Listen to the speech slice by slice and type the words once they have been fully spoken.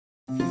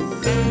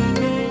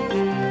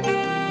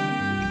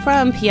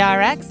From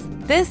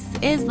PRX, this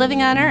is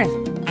Living on Earth.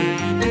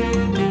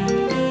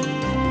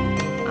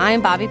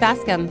 I'm Bobby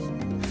Bascom.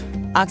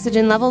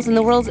 Oxygen levels in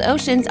the world's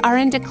oceans are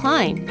in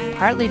decline,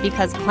 partly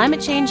because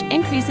climate change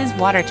increases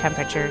water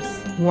temperatures.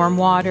 Warm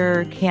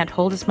water can't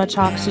hold as much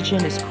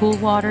oxygen as cool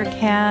water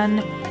can.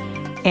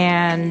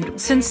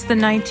 And since the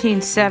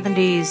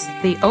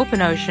 1970s, the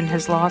open ocean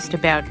has lost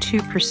about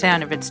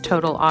 2% of its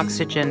total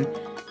oxygen.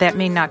 That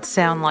may not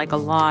sound like a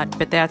lot,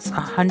 but that's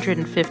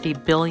 150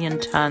 billion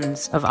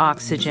tons of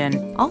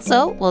oxygen.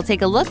 Also, we'll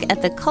take a look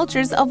at the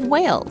cultures of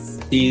whales.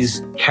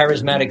 These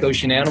charismatic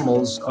ocean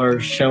animals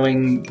are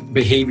showing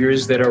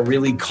behaviors that are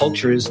really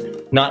cultures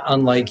not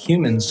unlike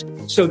humans.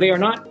 So they are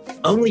not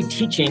only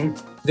teaching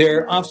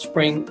their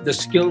offspring the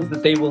skills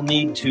that they will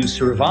need to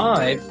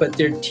survive, but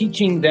they're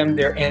teaching them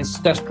their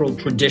ancestral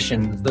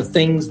traditions, the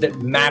things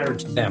that matter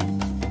to them.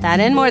 That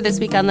and more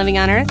this week on Living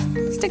on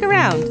Earth. Stick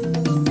around.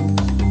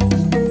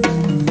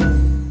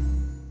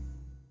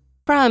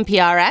 From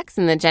PRX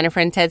in the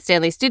Jennifer and Ted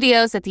Stanley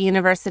studios at the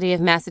University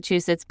of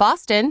Massachusetts,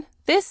 Boston,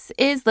 this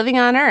is Living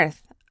on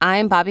Earth.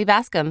 I'm Bobby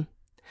Bascom.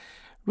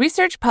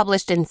 Research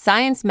published in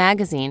Science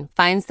magazine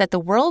finds that the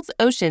world's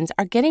oceans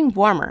are getting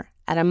warmer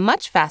at a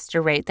much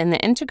faster rate than the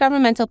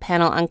Intergovernmental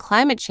Panel on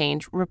Climate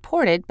Change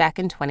reported back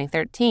in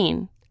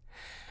 2013.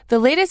 The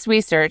latest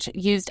research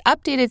used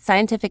updated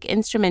scientific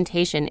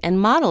instrumentation and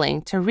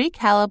modeling to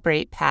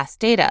recalibrate past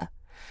data.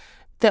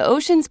 The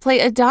oceans play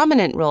a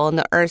dominant role in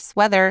the Earth's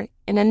weather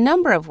in a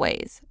number of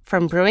ways,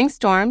 from brewing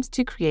storms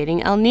to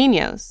creating El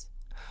Niños.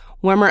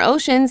 Warmer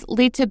oceans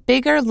lead to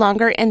bigger,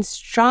 longer, and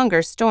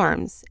stronger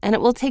storms, and it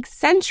will take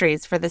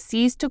centuries for the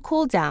seas to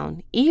cool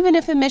down, even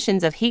if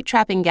emissions of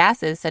heat-trapping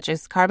gases such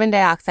as carbon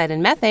dioxide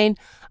and methane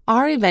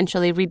are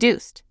eventually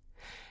reduced.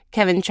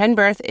 Kevin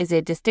Trenberth is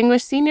a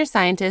distinguished senior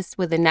scientist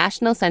with the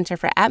National Center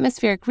for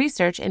Atmospheric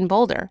Research in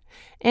Boulder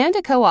and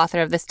a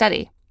co-author of the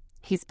study.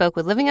 He spoke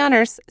with Living on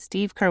Earth's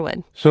Steve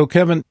Curwood. So,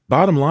 Kevin,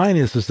 bottom line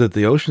is that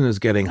the ocean is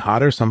getting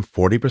hotter some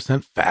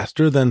 40%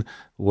 faster than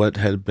what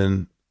had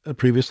been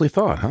previously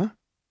thought, huh?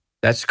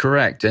 That's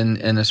correct, and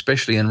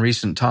especially in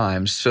recent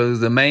times. So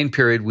the main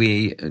period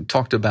we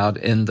talked about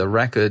in the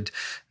record,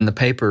 in the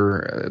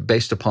paper,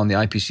 based upon the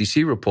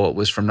IPCC report,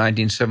 was from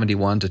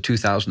 1971 to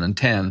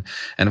 2010.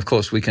 And of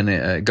course, we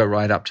can go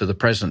right up to the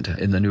present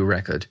in the new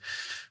record.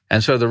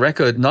 And so the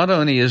record, not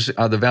only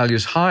are the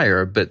values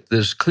higher, but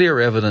there's clear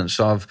evidence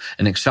of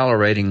an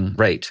accelerating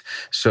rate.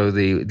 So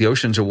the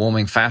oceans are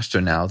warming faster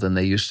now than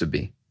they used to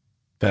be.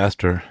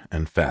 Faster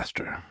and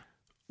faster.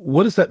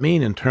 What does that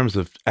mean in terms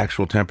of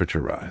actual temperature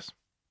rise?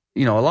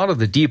 You know, a lot of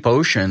the deep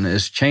ocean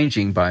is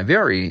changing by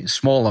very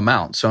small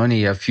amounts,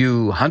 only a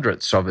few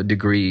hundredths of a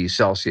degree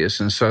Celsius.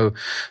 And so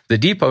the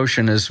deep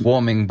ocean is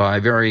warming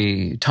by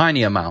very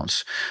tiny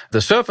amounts.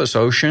 The surface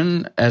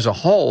ocean as a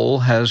whole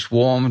has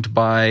warmed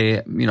by,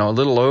 a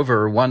little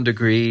over 1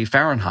 degree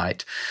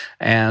Fahrenheit.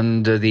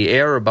 And the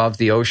air above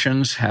the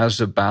oceans has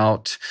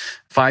about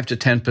 5 to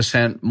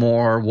 10%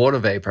 more water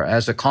vapor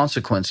as a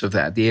consequence of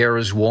that. The air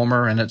is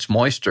warmer and it's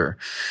moister.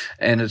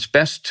 And it's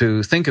best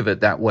to think of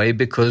it that way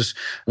because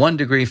 1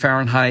 degree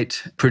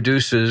Fahrenheit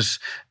produces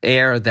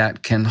air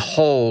that can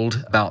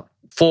hold about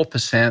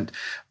 4%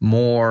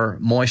 more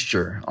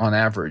moisture on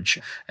average.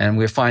 And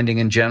we're finding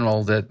in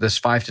general that this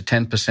 5 to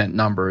 10%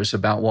 number is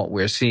about what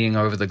we're seeing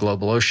over the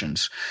global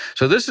oceans.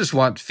 So this is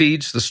what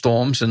feeds the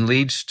storms and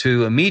leads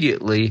to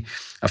immediately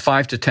a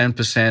 5 to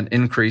 10%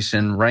 increase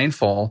in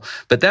rainfall.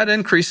 But that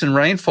increase in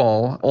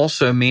rainfall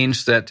also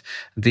means that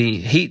the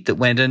heat that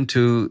went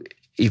into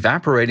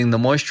evaporating the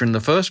moisture in the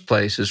first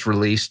place is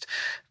released.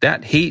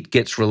 That heat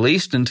gets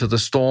released into the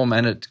storm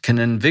and it can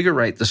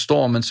invigorate the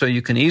storm. And so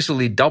you can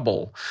easily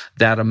double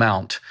that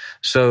amount.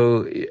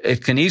 So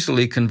it can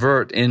easily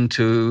convert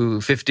into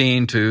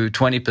 15 to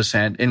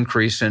 20%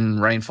 increase in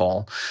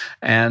rainfall.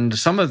 And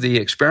some of the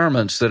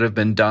experiments that have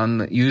been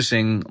done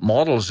using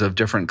models of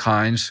different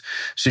kinds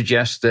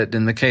suggest that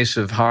in the case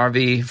of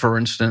Harvey, for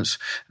instance,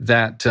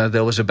 that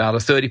there was about a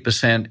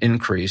 30%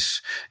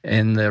 increase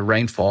in the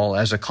rainfall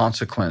as a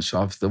consequence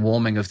of the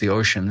warming of the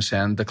oceans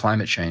and the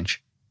climate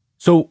change.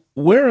 So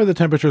where are the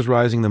temperatures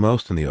rising the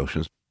most in the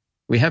oceans?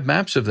 We have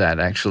maps of that,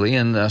 actually,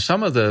 and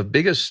some of the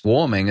biggest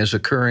warming is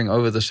occurring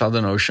over the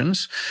southern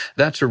oceans.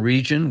 That's a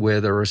region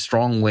where there are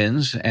strong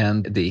winds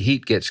and the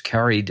heat gets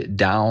carried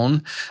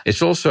down.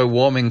 It's also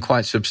warming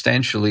quite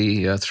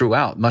substantially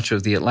throughout much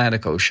of the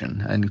Atlantic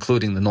Ocean,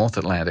 including the North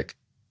Atlantic.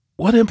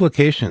 What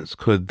implications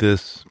could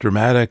this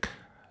dramatic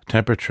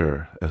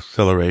temperature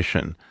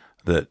acceleration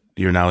that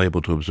you're now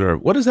able to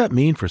observe, what does that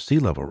mean for sea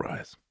level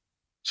rise?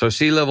 So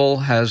sea level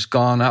has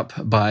gone up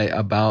by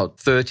about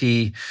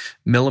 30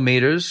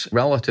 millimeters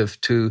relative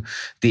to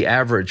the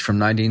average from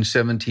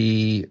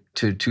 1970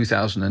 to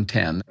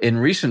 2010. In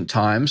recent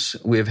times,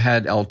 we've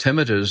had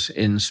altimeters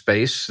in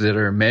space that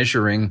are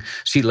measuring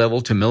sea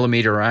level to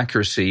millimeter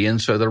accuracy.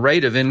 And so the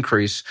rate of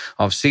increase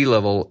of sea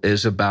level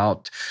is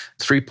about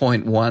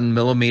 3.1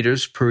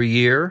 millimeters per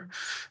year.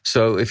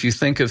 So if you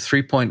think of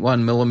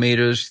 3.1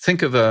 millimeters,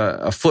 think of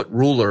a foot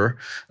ruler,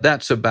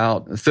 that's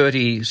about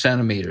 30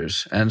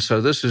 centimeters. And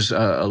so this is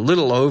a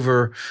little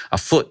over a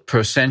foot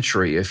per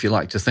century, if you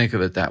like to think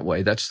of it that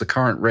way. That's the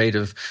current rate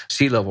of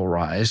sea level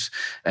rise.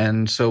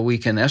 And so we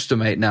can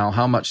estimate now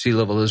how much sea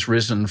level has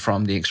risen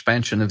from the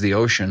expansion of the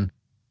ocean.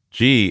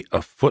 Gee,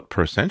 a foot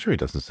per century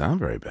doesn't sound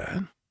very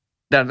bad.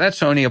 Now,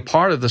 that's only a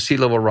part of the sea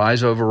level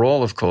rise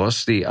overall, of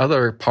course. The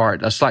other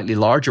part, a slightly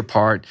larger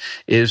part,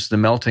 is the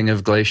melting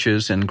of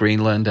glaciers in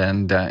Greenland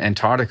and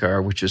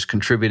Antarctica, which is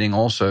contributing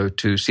also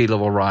to sea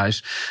level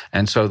rise.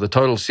 And so the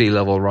total sea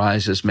level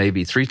rise is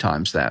maybe 3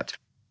 times that.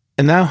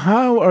 And now,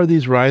 how are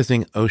these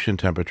rising ocean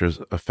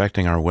temperatures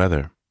affecting our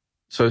weather?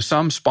 So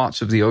some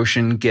spots of the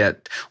ocean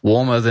get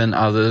warmer than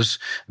others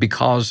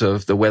because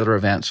of the weather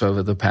events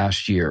over the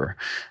past year.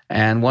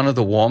 And one of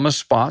the warmest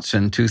spots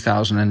in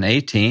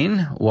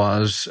 2018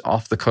 was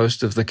off the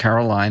coast of the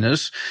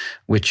Carolinas,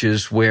 which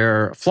is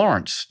where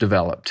Florence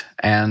developed.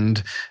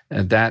 And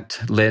that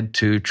led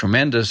to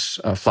tremendous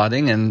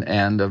flooding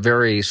and a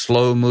very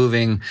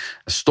slow-moving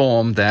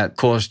storm that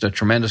caused a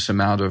tremendous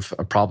amount of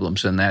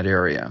problems in that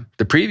area.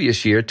 The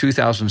previous year,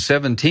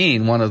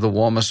 2017, one of the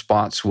warmest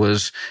spots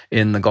was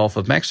in the Gulf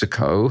of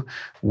Mexico,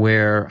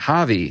 where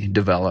Harvey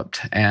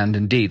developed and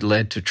indeed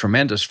led to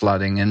tremendous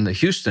flooding in the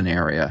Houston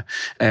area.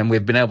 And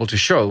we've been able to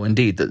show,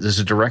 indeed, that there's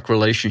a direct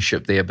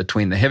relationship there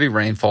between the heavy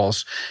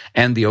rainfalls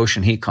and the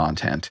ocean heat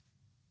content.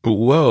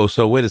 Whoa,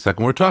 so wait a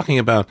second. We're talking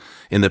about,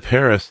 in the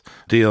Paris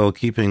deal,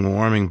 keeping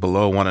warming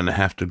below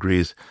 1.5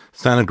 degrees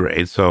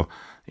centigrade. So,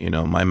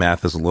 my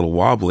math is a little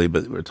wobbly,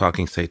 but we're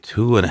talking, say,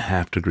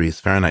 2.5 degrees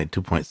Fahrenheit,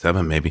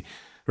 2.7 maybe.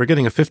 We're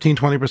getting a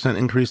 15-20%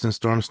 increase in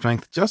storm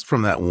strength just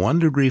from that 1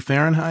 degree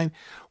Fahrenheit.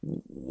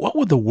 What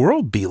would the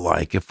world be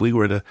like if we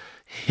were to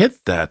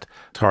hit that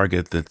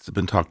target that's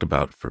been talked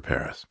about for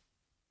Paris?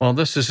 Well,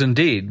 this is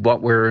indeed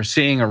what we're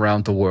seeing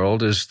around the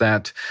world, is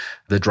that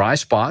the dry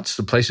spots,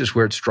 the places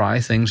where it's dry,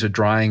 things are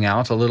drying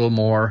out a little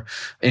more,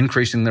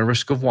 increasing the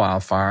risk of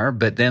wildfire.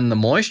 But then the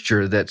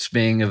moisture that's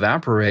being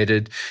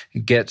evaporated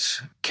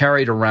gets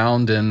carried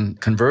around and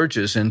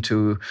converges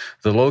into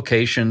the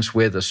locations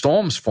where the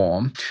storms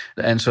form.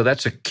 And so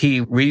that's a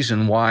key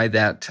reason why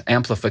that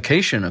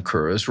amplification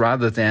occurs.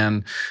 Rather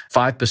than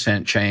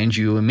 5% change,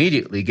 you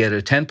immediately get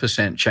a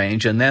 10%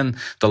 change. And then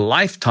the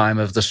lifetime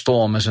of the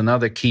storm is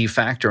another key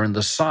factor. And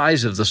the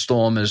size of the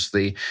storm is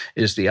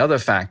the other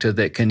factor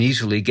that can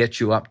easily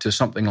get you up to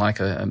something like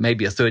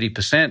maybe a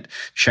 30%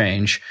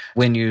 change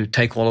when you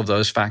take all of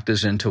those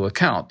factors into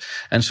account.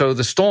 And so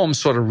the storms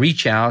sort of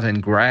reach out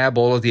and grab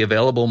all of the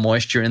available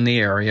moisture in the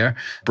area,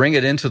 bring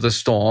it into the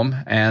storm,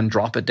 and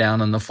drop it down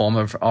in the form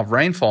of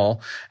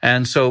rainfall.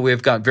 And so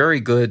we've got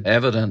very good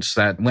evidence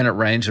that when it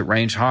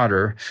rains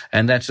harder,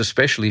 and that's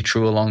especially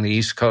true along the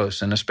East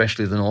Coast and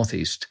especially the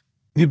Northeast.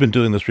 You've been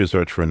doing this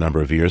research for a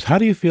number of years. How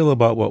do you feel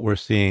about what we're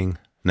seeing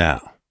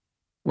now?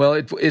 Well,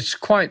 it's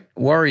quite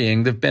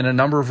worrying. There have been a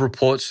number of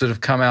reports that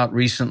have come out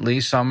recently,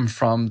 some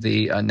from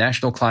the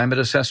National Climate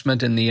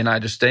Assessment in the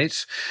United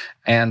States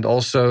and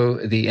also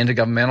the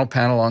Intergovernmental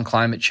Panel on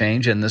Climate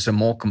Change. And there's a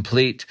more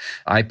complete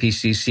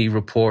IPCC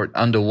report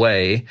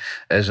underway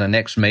as a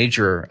next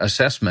major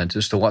assessment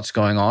as to what's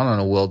going on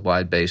a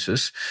worldwide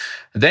basis.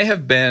 They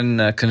have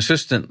been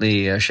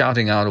consistently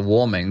shouting out a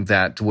warming,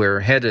 that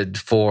we're headed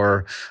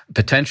for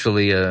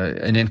potentially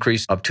an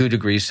increase of 2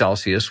 degrees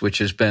Celsius, which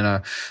has been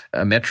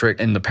a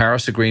metric in the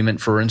Paris Agreement,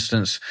 for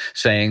instance,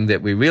 saying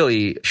that we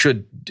really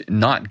should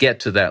not get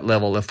to that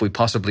level if we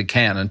possibly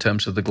can in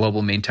terms of the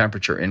global mean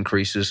temperature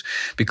increases,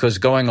 because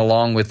going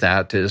along with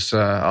that is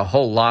a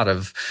whole lot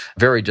of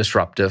very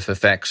disruptive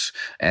effects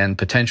and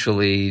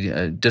potentially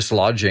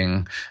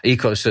dislodging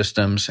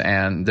ecosystems,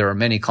 and there are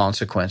many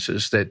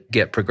consequences that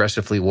get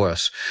progressively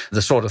worse.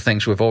 The sort of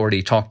things we've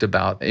already talked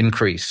about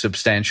increase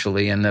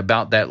substantially, and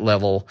about that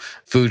level,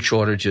 food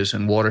shortages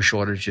and water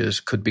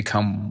shortages could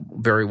become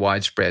very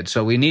widespread.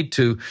 So we need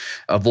to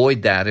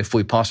avoid that if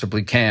we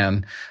possibly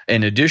can.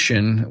 In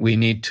addition, we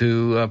need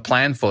to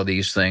plan for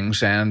these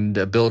things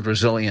and build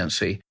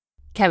resiliency.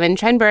 Kevin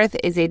Trenberth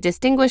is a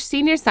distinguished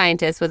senior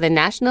scientist with the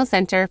National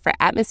Center for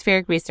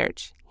Atmospheric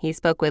Research. He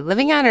spoke with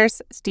Living on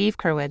Earth's Steve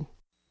Curwood.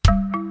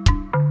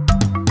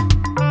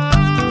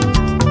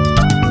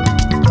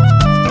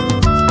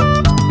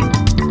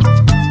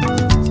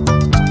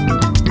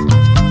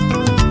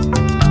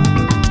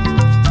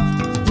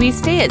 We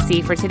stay at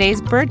sea for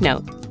today's Bird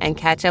Note and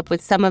catch up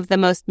with some of the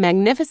most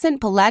magnificent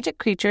pelagic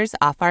creatures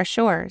off our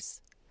shores.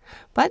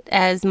 But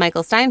as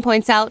Michael Stein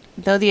points out,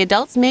 though the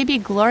adults may be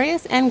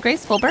glorious and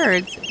graceful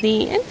birds,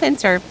 the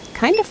infants are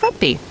kind of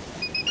frumpy.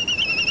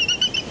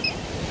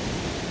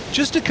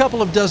 Just a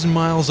couple of dozen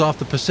miles off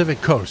the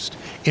Pacific coast,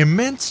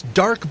 immense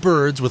dark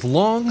birds with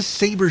long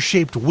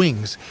saber-shaped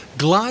wings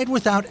glide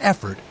without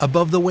effort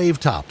above the wave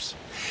tops.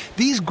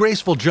 These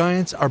graceful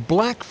giants are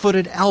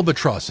black-footed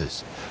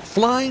albatrosses,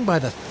 flying by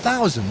the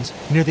thousands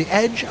near the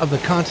edge of the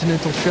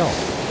continental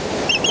shelf.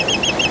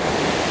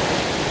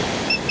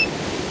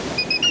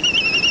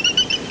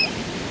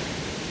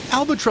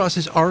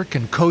 Albatrosses arc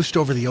and coast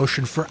over the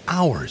ocean for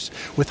hours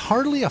with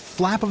hardly a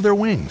flap of their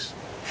wings.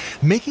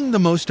 Making the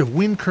most of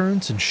wind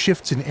currents and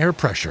shifts in air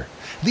pressure,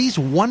 these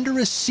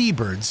wondrous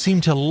seabirds seem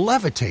to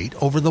levitate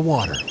over the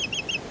water.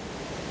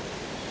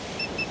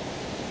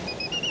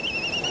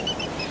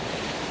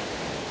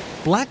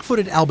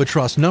 Black-footed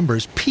albatross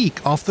numbers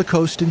peak off the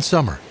coast in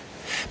summer.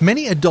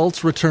 Many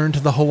adults return to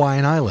the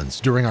Hawaiian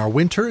Islands during our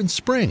winter and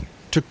spring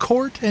to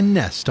court and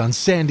nest on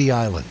sandy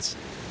islands.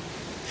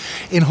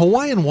 In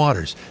Hawaiian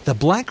waters, the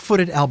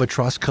black-footed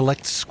albatross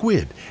collects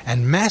squid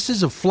and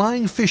masses of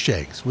flying fish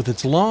eggs with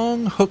its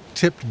long,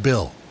 hook-tipped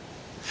bill.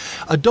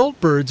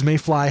 Adult birds may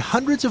fly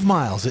hundreds of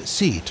miles at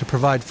sea to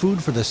provide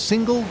food for the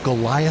single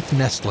Goliath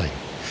nestling,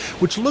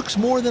 which looks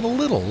more than a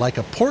little like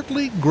a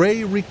portly,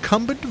 gray,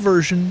 recumbent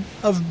version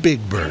of Big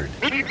Bird.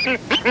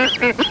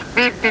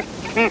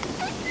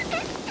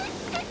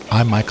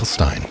 I'm Michael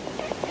Stein.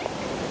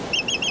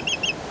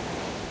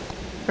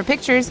 For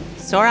pictures,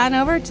 soar on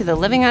over to the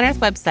Living on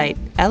Earth website,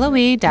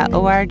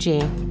 loe.org.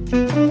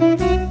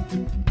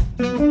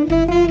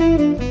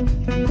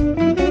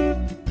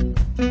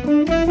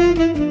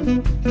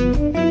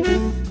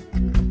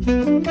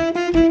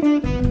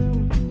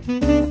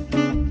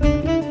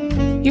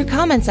 Your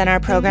comments on our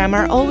program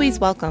are always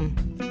welcome.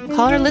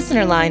 Call our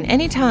listener line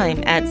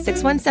anytime at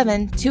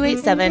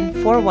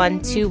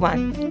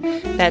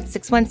 617-287-4121. That's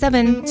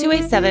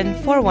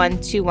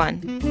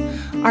 617-287-4121.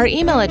 Our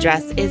email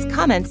address is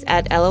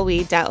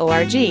comments@loe.org,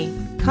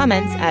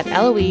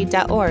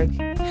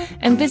 comments@loe.org,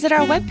 and visit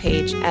our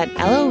webpage at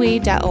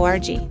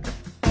loe.org.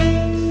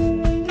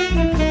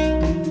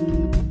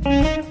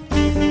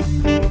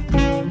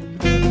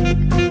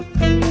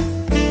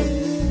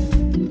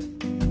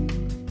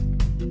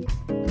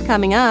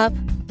 Coming up,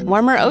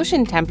 warmer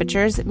ocean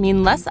temperatures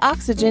mean less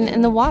oxygen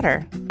in the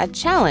water, a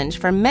challenge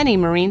for many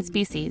marine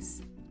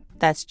species.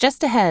 That's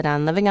just ahead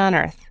on Living on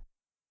Earth.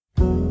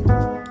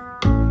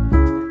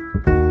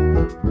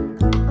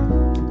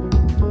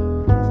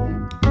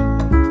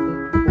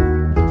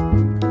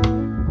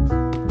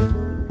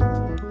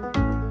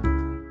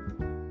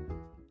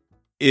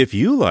 If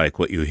you like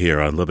what you hear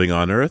on Living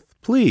on Earth,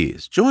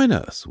 please join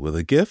us with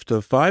a gift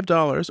of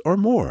 $5 or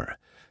more.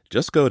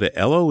 Just go to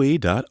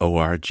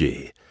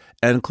loe.org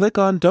and click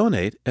on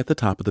Donate at the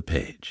top of the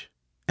page.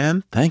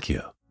 And thank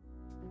you.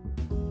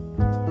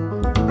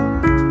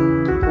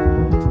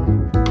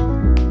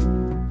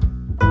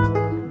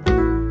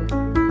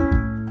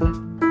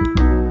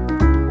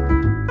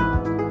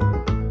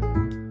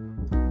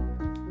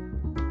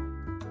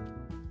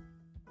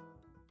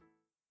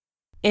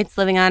 It's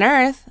Living on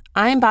Earth.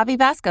 I'm Bobby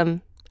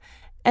Bascom.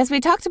 As we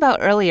talked about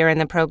earlier in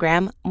the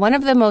program, one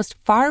of the most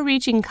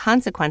far-reaching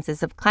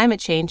consequences of climate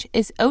change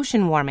is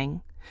ocean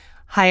warming.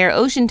 Higher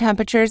ocean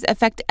temperatures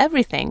affect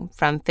everything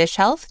from fish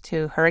health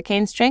to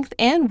hurricane strength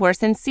and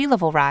worsen sea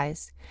level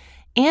rise.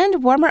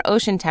 And warmer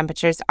ocean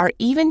temperatures are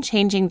even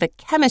changing the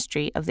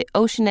chemistry of the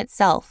ocean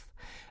itself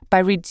by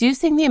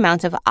reducing the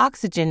amount of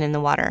oxygen in the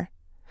water.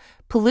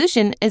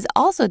 Pollution is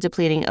also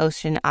depleting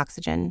ocean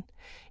oxygen.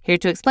 Here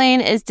to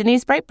explain is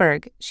Denise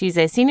Breitberg. She's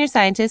a senior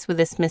scientist with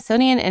the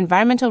Smithsonian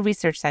Environmental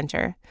Research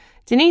Center.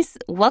 Denise,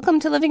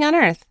 welcome to Living on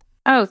Earth.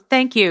 Oh,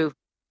 thank you.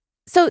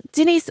 So,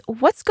 Denise,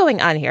 what's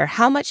going on here?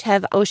 How much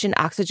have ocean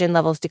oxygen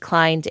levels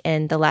declined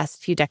in the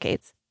last few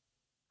decades?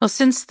 Well,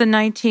 since the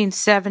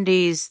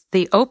 1970s,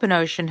 the open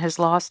ocean has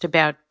lost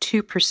about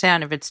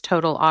 2% of its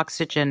total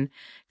oxygen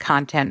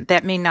content.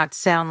 That may not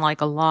sound like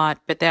a lot,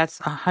 but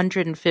that's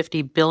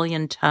 150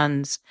 billion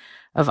tons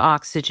of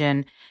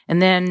oxygen.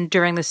 And then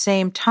during the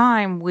same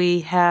time,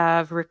 we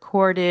have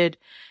recorded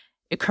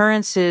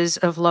occurrences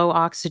of low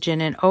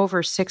oxygen in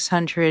over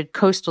 600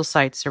 coastal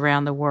sites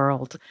around the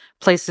world,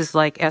 places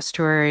like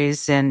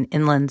estuaries and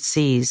inland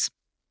seas.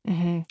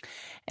 Mm-hmm.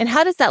 And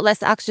how does that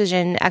less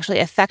oxygen actually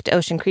affect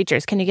ocean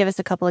creatures? Can you give us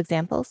a couple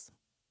examples?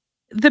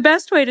 The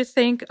best way to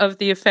think of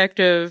the effect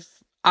of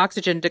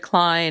oxygen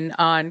decline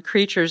on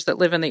creatures that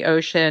live in the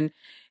ocean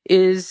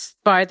is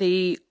by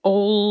the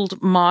old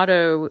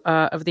motto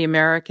of the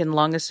American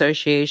Lung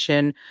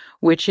Association,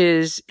 which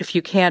is, if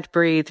you can't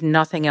breathe,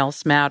 nothing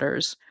else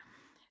matters.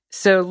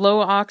 So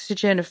low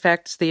oxygen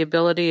affects the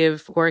ability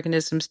of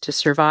organisms to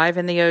survive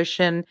in the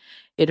ocean.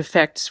 It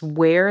affects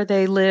where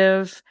they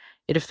live.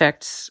 It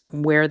affects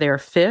where they're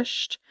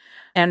fished.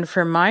 And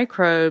for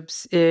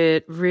microbes,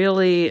 it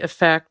really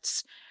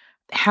affects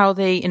how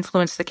they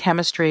influence the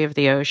chemistry of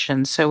the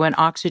ocean. So when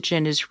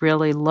oxygen is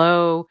really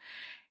low,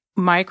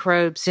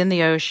 microbes in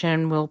the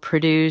ocean will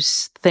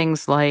produce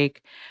things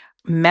like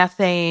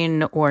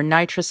methane or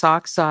nitrous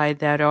oxide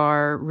that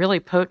are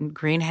really potent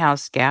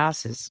greenhouse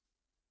gases.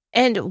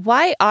 And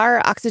why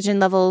are oxygen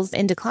levels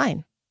in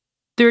decline?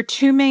 There are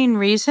two main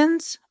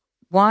reasons.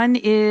 One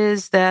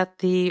is that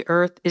the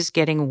Earth is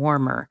getting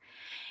warmer.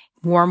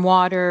 Warm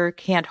water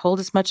can't hold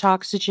as much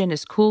oxygen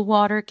as cool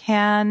water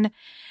can.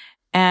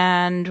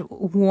 And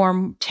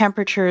warm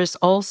temperatures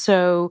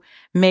also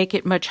make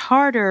it much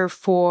harder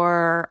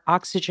for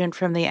oxygen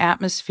from the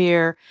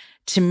atmosphere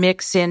to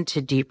mix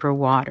into deeper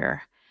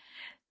water.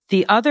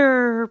 The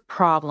other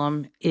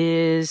problem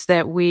is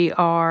that we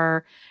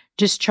are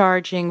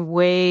discharging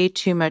way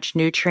too much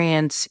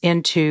nutrients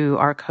into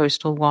our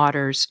coastal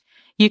waters.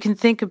 You can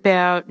think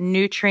about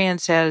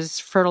nutrients as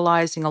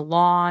fertilizing a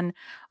lawn.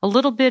 A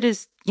little bit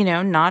is,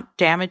 not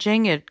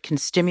damaging. It can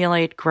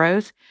stimulate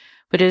growth.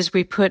 But as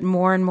we put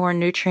more and more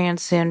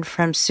nutrients in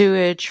from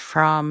sewage,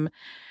 from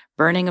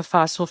burning of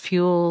fossil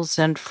fuels,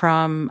 and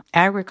from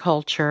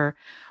agriculture,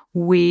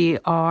 we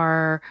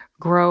are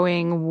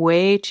growing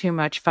way too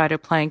much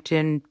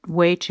phytoplankton,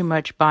 way too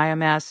much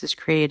biomass is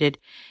created.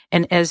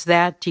 And as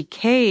that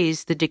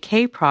decays, the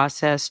decay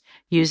process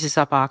uses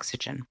up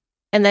oxygen.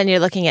 And then you're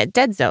looking at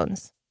dead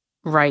zones.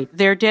 Right.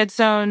 They're dead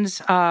zones.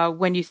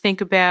 When you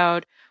think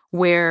about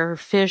where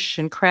fish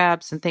and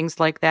crabs and things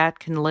like that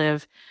can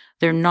live,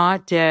 they're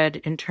not dead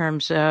in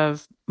terms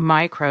of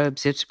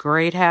microbes. It's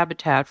great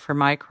habitat for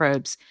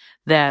microbes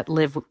that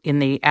live in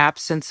the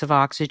absence of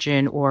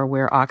oxygen or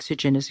where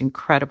oxygen is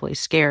incredibly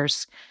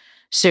scarce.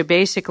 So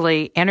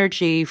basically,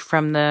 energy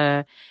from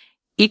the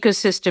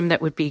ecosystem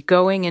that would be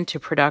going into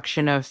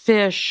production of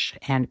fish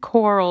and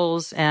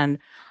corals and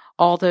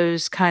all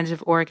those kinds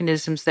of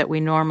organisms that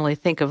we normally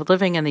think of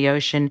living in the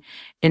ocean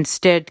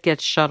instead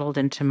gets shuttled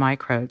into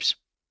microbes.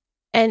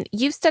 And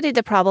you've studied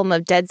the problem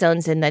of dead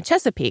zones in the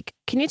Chesapeake.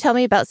 Can you tell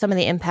me about some of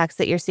the impacts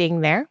that you're seeing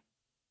there?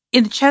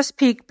 In the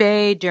Chesapeake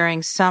Bay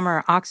during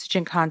summer,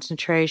 oxygen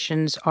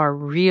concentrations are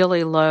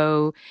really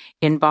low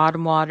in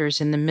bottom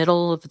waters in the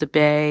middle of the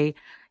bay,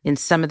 in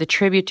some of the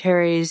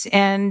tributaries,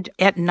 and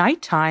at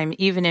nighttime,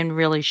 even in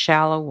really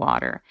shallow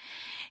water.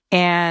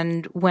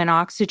 And when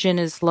oxygen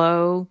is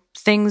low,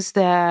 things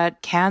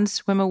that can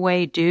swim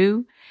away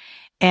do.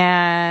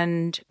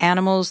 And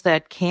animals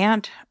that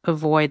can't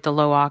avoid the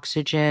low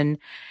oxygen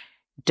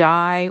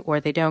die, or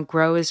they don't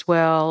grow as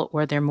well,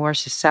 or they're more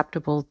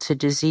susceptible to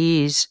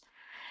disease.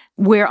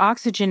 Where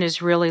oxygen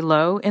is really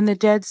low in the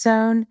dead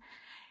zone,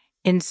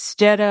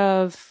 instead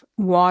of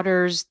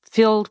waters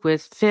filled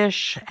with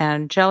fish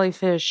and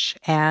jellyfish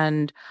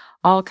and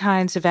all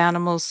kinds of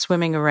animals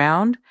swimming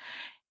around,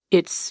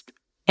 it's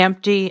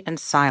empty and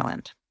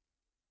silent.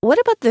 What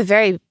about the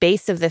very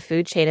base of the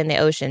food chain in the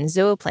ocean,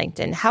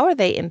 zooplankton? How are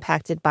they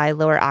impacted by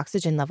lower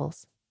oxygen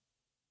levels?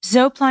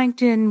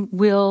 Zooplankton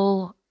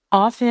will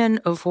often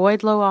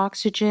avoid low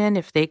oxygen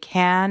if they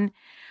can,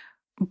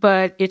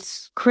 but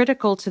it's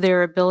critical to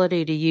their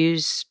ability to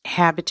use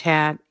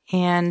habitat.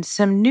 And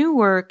some new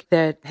work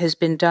that has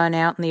been done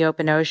out in the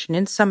open ocean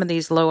in some of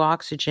these low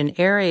oxygen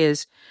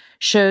areas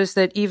shows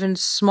that even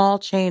small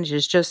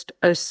changes, just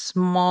a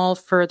small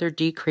further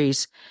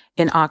decrease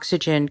in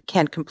oxygen,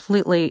 can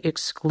completely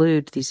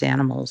exclude these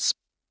animals.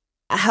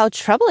 How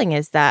troubling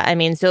is that? I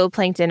mean,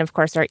 zooplankton, of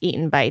course, are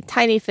eaten by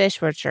tiny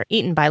fish, which are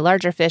eaten by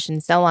larger fish,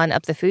 and so on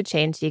up the food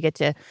chain. So you get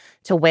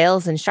to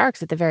whales and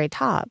sharks at the very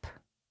top.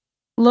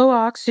 Low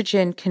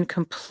oxygen can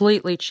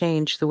completely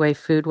change the way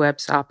food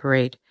webs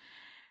operate.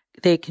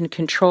 They can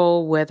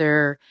control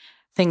whether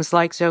things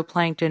like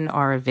zooplankton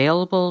are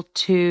available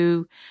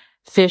to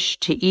fish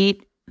to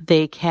eat.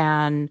 They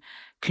can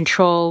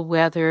control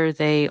whether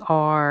they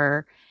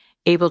are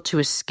able to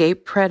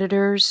escape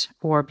predators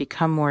or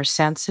become more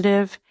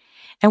sensitive.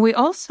 And we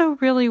also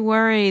really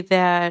worry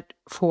that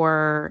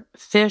for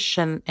fish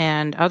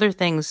and other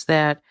things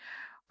that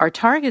are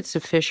targets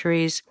of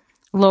fisheries,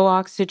 low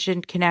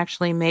oxygen can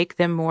actually make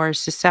them more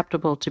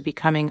susceptible to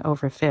becoming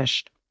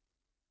overfished.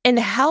 And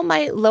how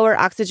might lower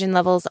oxygen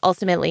levels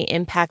ultimately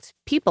impact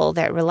people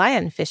that rely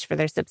on fish for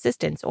their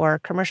subsistence or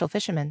commercial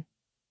fishermen?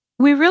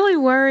 We really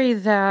worry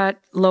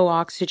that low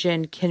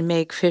oxygen can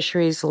make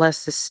fisheries less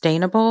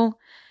sustainable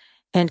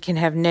and can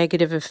have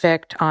negative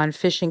effect on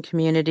fishing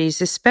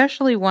communities,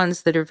 especially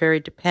ones that are very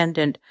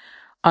dependent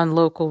on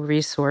local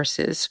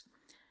resources.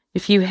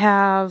 If you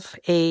have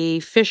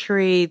a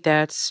fishery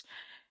that's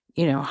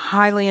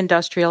highly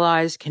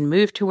industrialized, can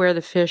move to where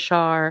the fish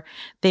are,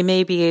 they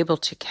may be able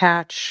to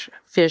catch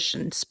fish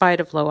in spite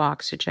of low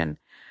oxygen.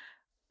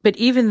 But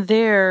even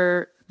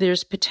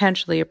there's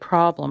potentially a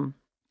problem.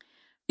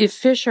 If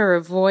fish are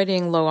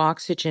avoiding low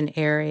oxygen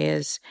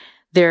areas,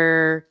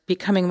 they're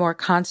becoming more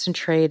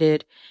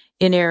concentrated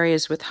in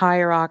areas with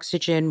higher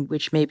oxygen,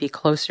 which may be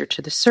closer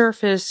to the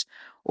surface.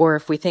 Or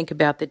if we think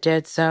about the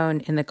dead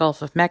zone in the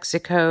Gulf of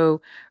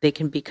Mexico, they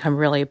can become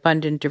really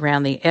abundant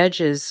around the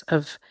edges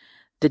of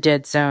the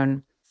dead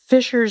zone.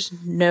 Fishers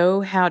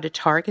know how to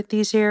target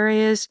these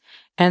areas.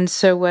 And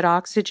so what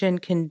oxygen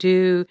can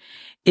do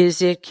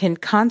is it can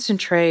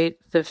concentrate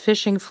the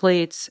fishing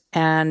fleets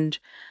and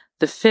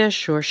the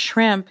fish or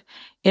shrimp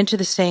into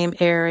the same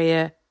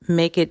area,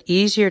 make it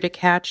easier to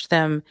catch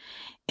them.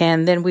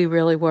 And then we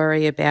really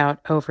worry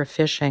about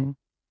overfishing.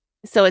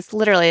 So it's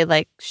literally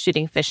like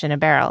shooting fish in a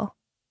barrel.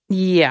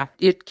 Yeah,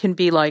 it can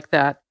be like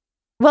that.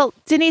 Well,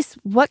 Denise,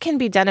 what can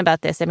be done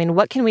about this? I mean,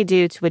 what can we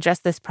do to address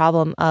this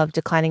problem of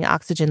declining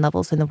oxygen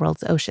levels in the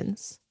world's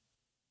oceans?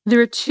 There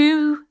are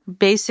two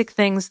basic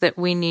things that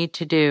we need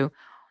to do.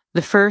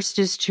 The first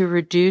is to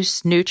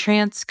reduce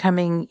nutrients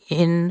coming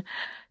in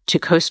to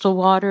coastal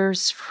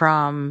waters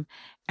from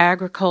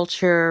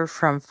agriculture,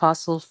 from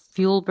fossil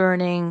fuel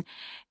burning,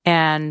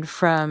 and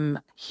from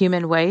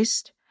human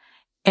waste.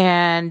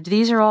 And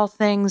these are all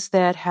things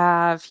that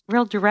have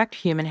real direct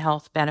human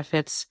health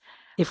benefits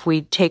if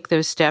we take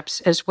those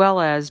steps, as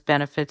well as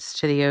benefits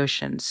to the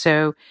ocean.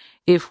 So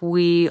if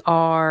we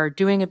are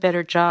doing a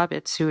better job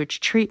at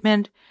sewage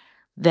treatment,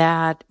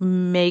 that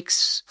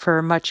makes for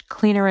a much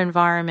cleaner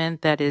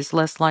environment that is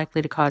less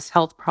likely to cause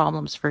health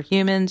problems for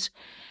humans.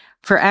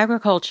 For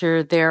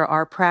agriculture, there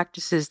are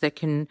practices that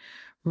can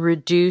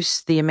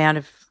reduce the amount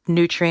of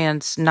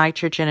nutrients,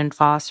 nitrogen and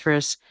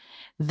phosphorus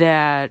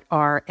that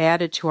are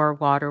added to our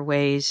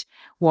waterways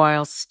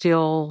while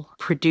still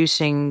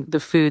producing the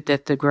food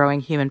that the growing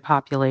human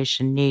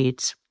population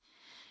needs.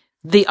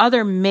 The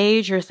other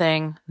major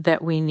thing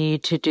that we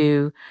need to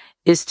do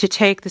is to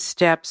take the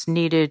steps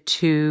needed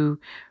to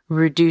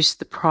reduce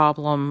the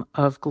problem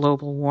of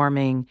global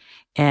warming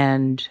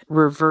and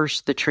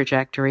reverse the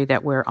trajectory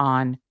that we're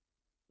on.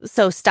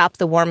 So stop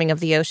the warming of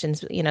the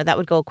oceans, that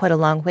would go quite a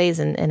long ways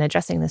in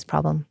addressing this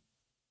problem.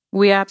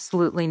 We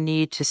absolutely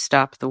need to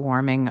stop the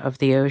warming of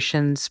the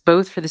oceans,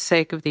 both for the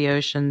sake of the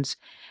oceans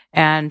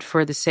and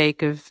for the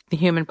sake of the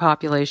human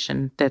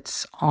population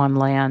that's on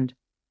land.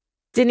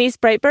 Denise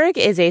Breitberg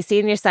is a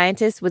senior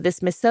scientist with the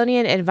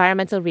Smithsonian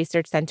Environmental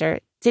Research Center.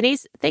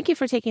 Denise, thank you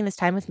for taking this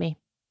time with me.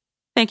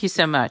 Thank you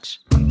so much.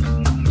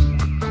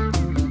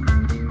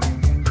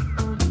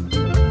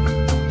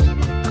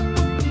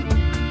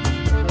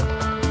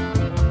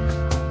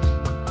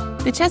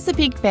 The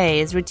Chesapeake Bay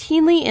is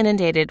routinely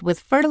inundated with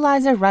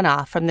fertilizer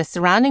runoff from the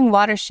surrounding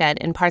watershed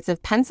in parts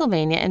of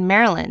Pennsylvania and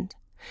Maryland.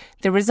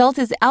 The result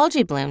is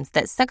algae blooms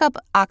that suck up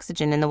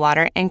oxygen in the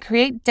water and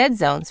create dead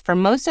zones for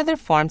most other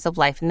forms of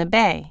life in the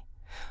bay.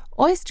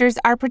 Oysters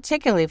are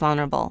particularly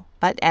vulnerable,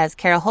 but as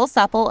Carol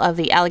Holsapple of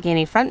the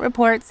Allegheny Front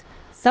reports,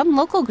 some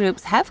local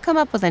groups have come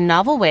up with a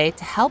novel way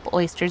to help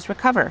oysters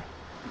recover.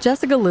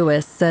 Jessica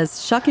Lewis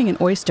says shucking an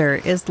oyster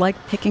is like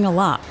picking a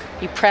lock.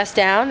 You press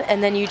down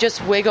and then you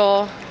just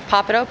wiggle,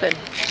 pop it open.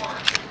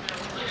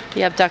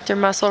 The abductor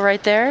muscle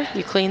right there,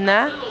 you clean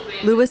that.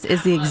 Lewis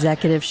is the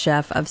executive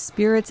chef of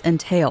Spirits and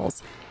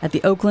Tails at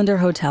the Oaklander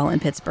Hotel in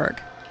Pittsburgh.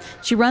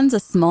 She runs a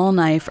small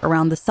knife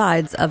around the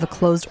sides of a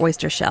closed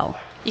oyster shell.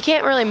 You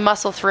can't really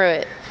muscle through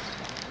it.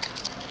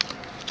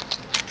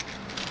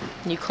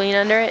 You clean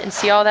under it and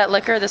see all that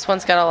liquor? This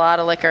one's got a lot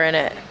of liquor in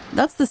it.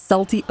 That's the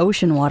salty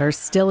ocean water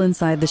still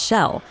inside the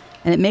shell,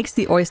 and it makes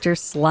the oyster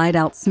slide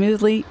out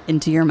smoothly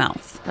into your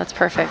mouth. That's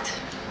perfect.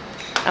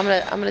 I'm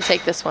gonna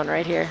take this one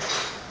right here.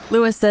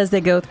 Lewis says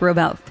they go through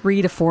about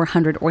 300 to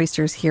 400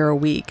 oysters here a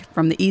week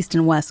from the east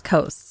and west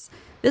coasts.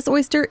 This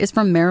oyster is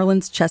from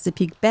Maryland's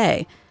Chesapeake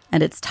Bay,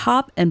 and its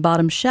top and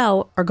bottom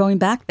shell are going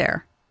back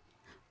there.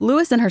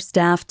 Lewis and her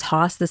staff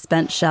toss the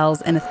spent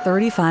shells in a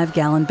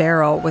 35-gallon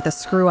barrel with a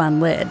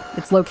screw-on lid.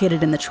 It's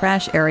located in the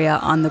trash area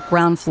on the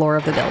ground floor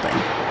of the building.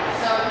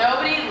 So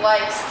nobody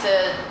likes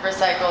to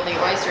recycle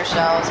the oyster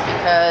shells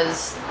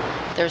because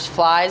there's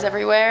flies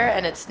everywhere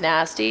and it's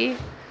nasty.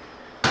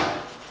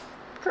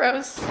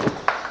 Gross. So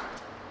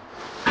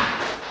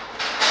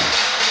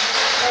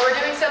we're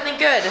doing something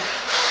good.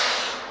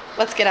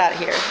 Let's get out of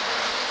here.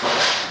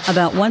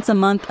 About once a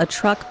month, a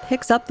truck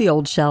picks up the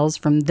old shells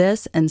from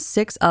this and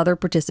 6 other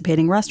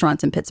participating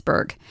restaurants in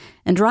Pittsburgh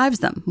and drives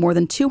them more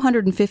than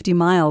 250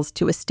 miles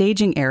to a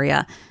staging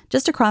area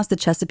just across the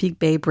Chesapeake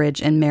Bay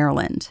Bridge in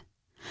Maryland.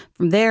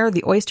 From there,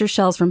 the oyster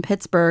shells from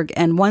Pittsburgh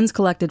and ones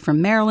collected from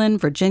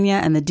Maryland, Virginia,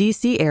 and the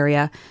D.C.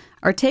 area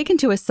are taken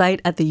to a site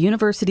at the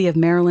University of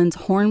Maryland's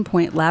Horn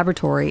Point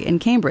Laboratory in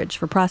Cambridge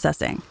for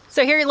processing.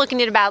 So here you're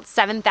looking at about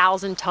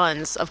 7,000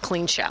 tons of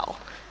clean shell.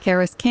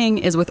 Karis King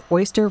is with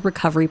Oyster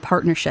Recovery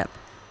Partnership,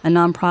 a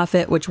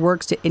nonprofit which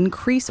works to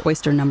increase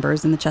oyster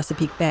numbers in the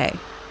Chesapeake Bay.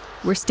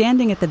 We're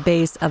standing at the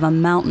base of a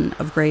mountain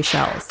of gray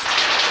shells.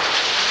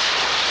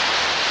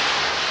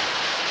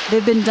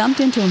 They've been dumped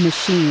into a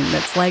machine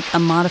that's like a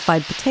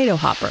modified potato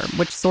hopper,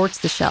 which sorts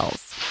the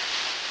shells,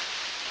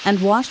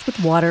 and washed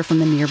with water from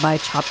the nearby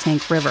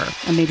Choptank River,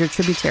 a major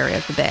tributary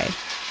of the bay.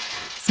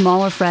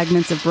 Smaller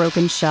fragments of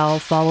broken shell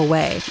fall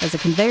away as a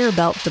conveyor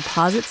belt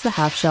deposits the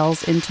half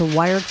shells into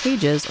wire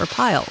cages or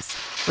piles,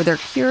 where they're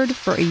cured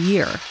for a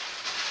year.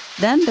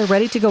 Then they're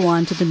ready to go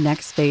on to the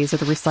next phase of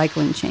the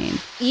recycling chain.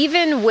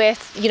 Even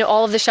with,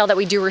 all of the shell that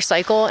we do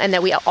recycle and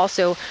that we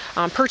also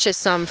purchase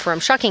some from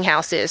shucking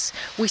houses,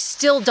 we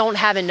still don't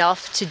have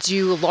enough to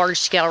do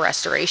large-scale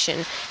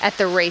restoration at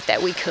the rate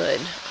that we could.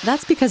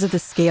 That's because of the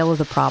scale of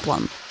the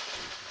problem.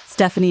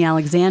 Stephanie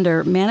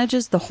Alexander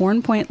manages the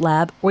Horn Point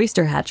Lab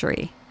oyster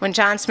hatchery. When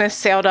John Smith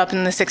sailed up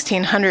in the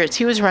 1600s,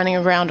 he was running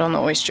around on the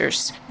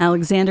oysters.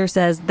 Alexander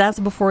says that's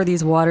before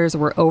these waters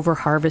were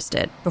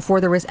over-harvested,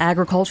 before there was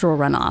agricultural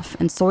runoff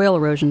and soil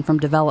erosion from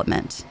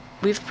development.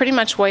 We've pretty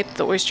much wiped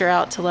the oyster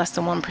out to less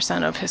than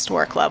 1% of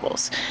historic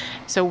levels.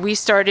 So we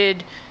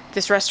started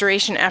this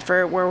restoration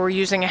effort where we're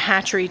using a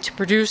hatchery to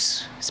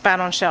produce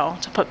spat-on shell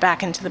to put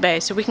back into the bay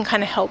so we can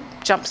kind of help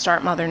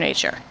jumpstart Mother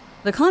Nature.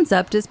 The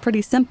concept is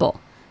pretty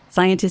simple.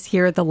 Scientists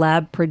here at the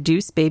lab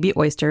produce baby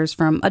oysters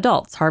from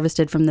adults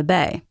harvested from the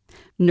bay,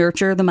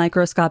 nurture the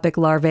microscopic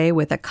larvae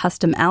with a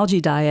custom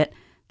algae diet,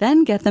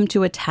 then get them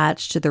to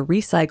attach to the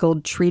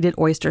recycled treated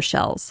oyster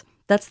shells.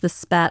 That's the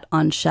spat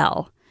on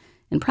shell.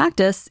 In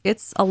practice,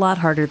 it's a lot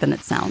harder than it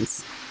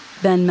sounds.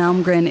 Ben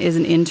Malmgren is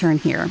an intern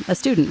here, a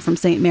student from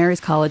St. Mary's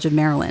College of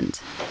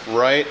Maryland.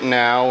 Right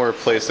now, we're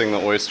placing the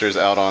oysters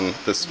out on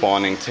the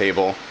spawning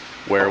table,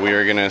 where we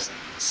are going to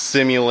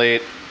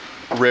simulate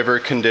river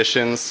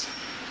conditions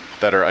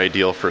that are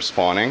ideal for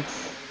spawning.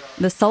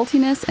 The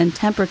saltiness and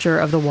temperature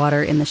of the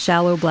water in the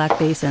shallow black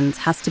basins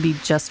has to be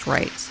just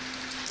right.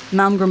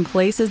 Malmgren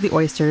places the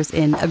oysters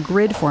in a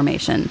grid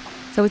formation,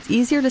 so it's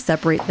easier to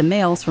separate the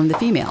males from the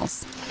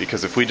females.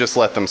 Because if we just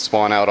let them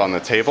spawn out on the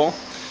table,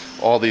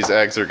 all these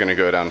eggs are going to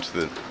go down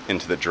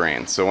into the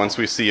drain. So once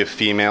we see a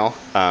female,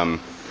 and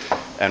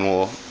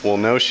we'll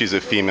know she's a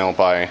female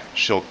by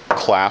she'll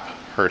clap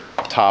her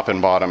top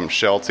and bottom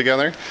shell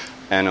together,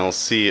 and it'll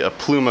see a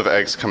plume of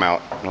eggs come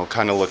out. It'll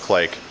kind of look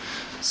like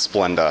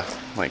Splenda,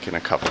 like in a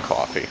cup of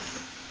coffee.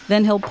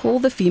 Then he'll pull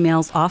the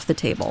females off the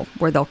table,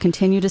 where they'll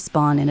continue to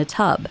spawn in a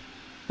tub.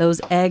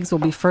 Those eggs will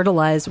be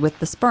fertilized with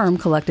the sperm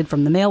collected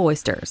from the male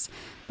oysters.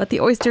 But the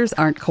oysters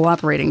aren't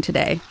cooperating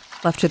today.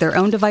 Left to their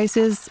own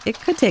devices, it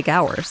could take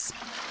hours.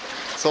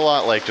 It's a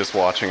lot like just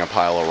watching a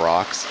pile of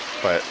rocks,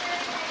 but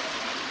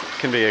it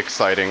can be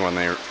exciting when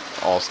they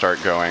all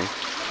start going.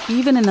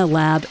 Even in the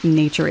lab,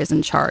 nature is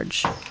in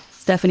charge.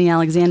 Stephanie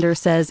Alexander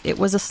says it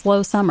was a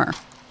slow summer.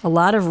 A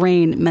lot of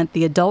rain meant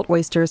the adult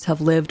oysters have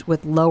lived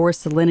with lower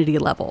salinity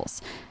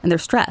levels, and they're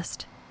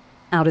stressed.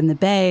 Out in the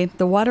bay,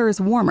 the water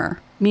is warmer,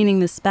 meaning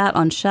the spat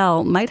on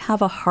shell might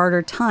have a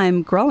harder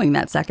time growing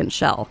that second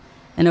shell,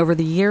 and over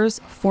the years,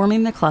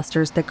 forming the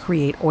clusters that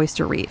create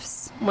oyster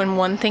reefs. When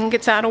one thing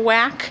gets out of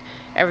whack,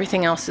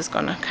 everything else is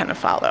going to kind of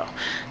follow.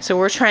 So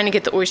we're trying to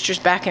get the oysters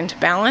back into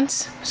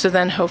balance, so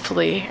then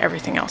hopefully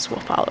everything else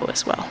will follow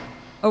as well.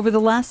 Over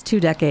the last 2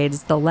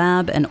 decades, the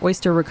lab and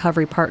Oyster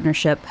Recovery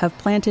Partnership have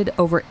planted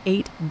over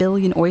 8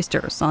 billion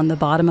oysters on the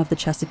bottom of the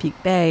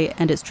Chesapeake Bay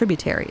and its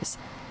tributaries,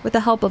 with the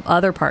help of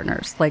other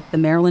partners like the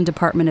Maryland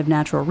Department of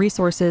Natural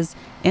Resources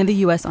and the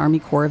U.S. Army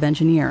Corps of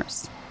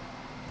Engineers.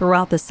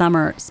 Throughout the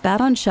summer,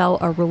 spat on shell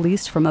are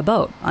released from a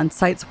boat on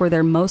sites where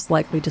they're most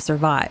likely to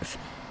survive.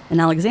 And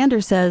Alexander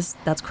says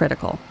that's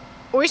critical.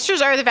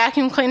 Oysters are the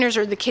vacuum cleaners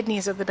or the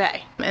kidneys of the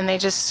bay, and they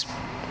just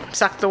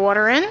suck the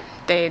water in.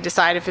 They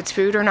decide if it's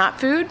food or not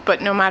food,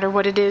 but no matter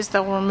what it is,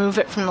 they'll remove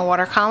it from the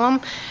water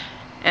column,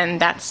 and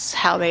that's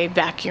how they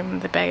vacuum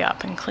the bay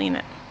up and clean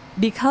it.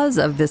 Because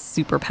of this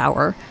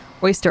superpower,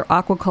 oyster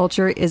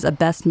aquaculture is a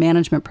best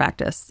management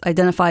practice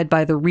identified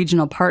by the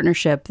regional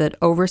partnership that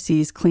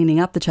oversees cleaning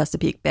up the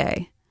Chesapeake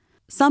Bay.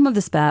 Some of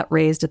the spat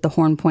raised at the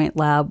Horn Point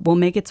Lab will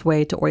make its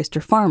way to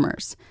oyster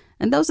farmers,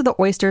 and those are the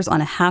oysters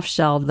on a half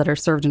shell that are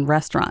served in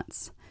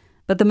restaurants.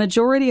 But the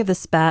majority of the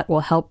spat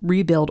will help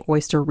rebuild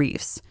oyster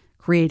reefs,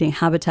 creating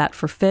habitat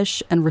for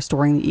fish and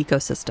restoring the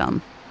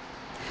ecosystem.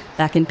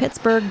 Back in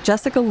Pittsburgh,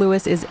 Jessica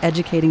Lewis is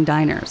educating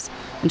diners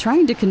and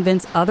trying to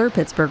convince other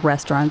Pittsburgh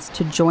restaurants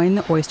to join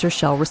the oyster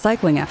shell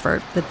recycling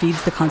effort that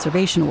feeds the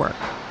conservation work,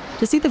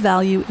 to see the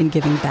value in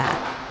giving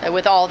back.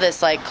 With all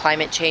this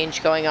climate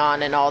change going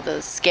on and all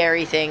the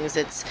scary things,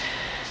 it's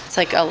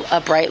like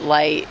a bright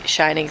light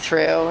shining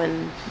through,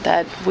 and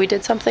that we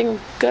did something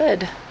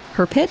good.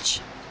 Her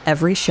pitch: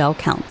 every shell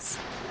counts.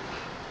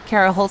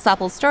 Kara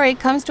Holstoppel's story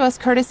comes to us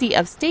courtesy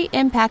of State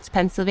Impact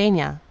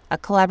Pennsylvania, a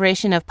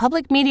collaboration of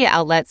public media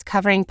outlets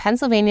covering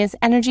Pennsylvania's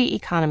energy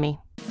economy.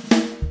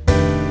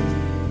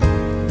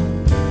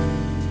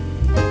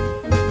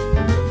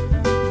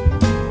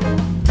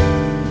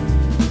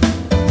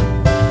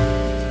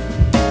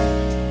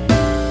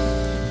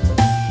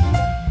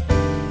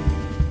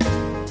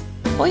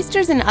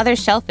 Oysters and other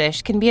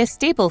shellfish can be a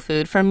staple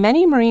food for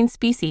many marine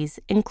species,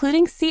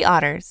 including sea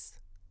otters.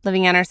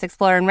 Living on Earth's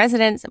Explorer in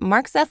Residence,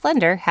 Mark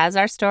Zeflender has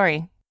our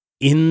story.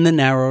 In the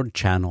narrowed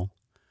channel,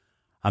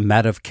 a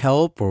mat of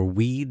kelp or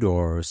weed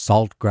or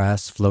salt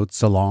grass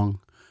floats along,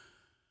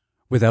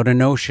 without a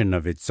notion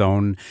of its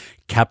own,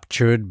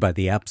 captured by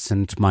the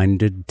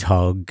absent-minded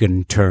tug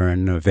and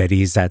turn of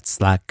eddies at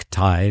slack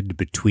tide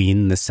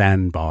between the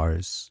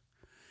sandbars.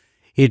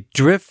 It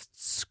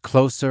drifts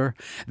closer,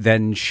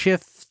 then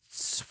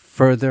shifts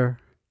further,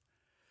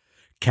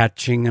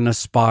 catching in a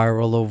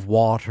spiral of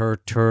water,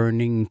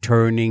 turning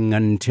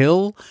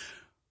until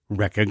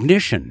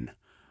recognition.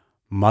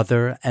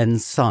 Mother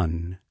and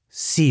son,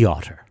 sea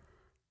otter.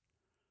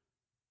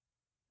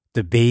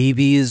 The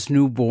baby is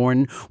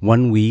newborn,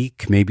 1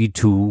 week, maybe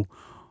 2,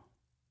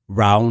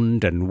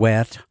 round and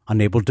wet,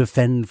 unable to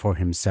fend for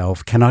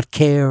himself, cannot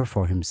care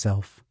for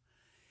himself.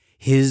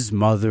 His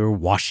mother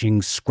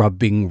washing,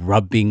 scrubbing,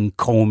 rubbing,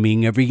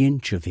 combing every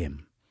inch of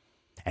him.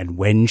 And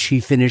when she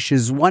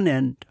finishes one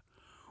end,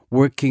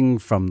 working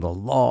from the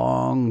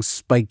long,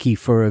 spiky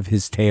fur of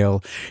his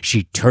tail.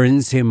 She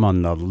turns him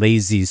on the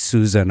lazy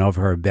Susan of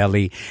her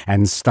belly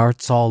and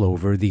starts all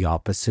over the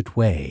opposite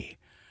way,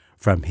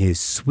 from his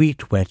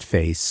sweet wet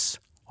face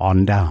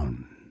on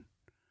down.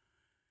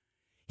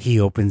 He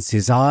opens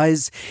his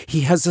eyes.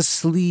 He has a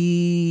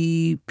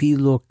sleepy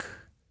look.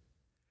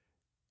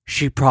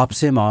 She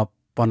props him up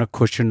on a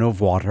cushion of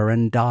water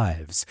and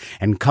dives,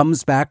 and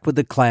comes back with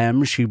a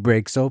clam she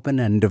breaks open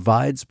and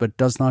divides but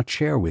does not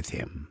share with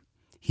him.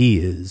 He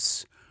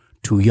is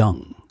too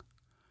young.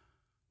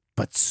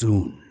 But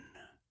soon.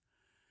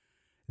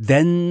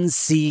 Then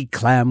sea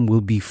clam will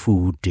be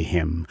food to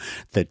him,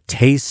 the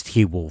taste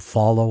he will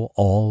follow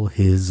all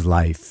his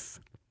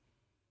life.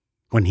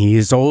 When he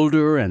is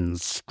older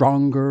and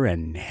stronger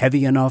and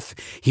heavy enough,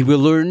 he will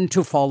learn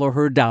to follow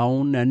her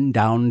down and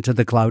down to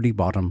the cloudy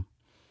bottom,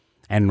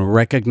 and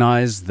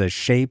recognize the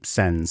shapes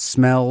and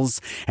smells,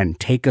 and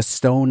take a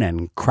stone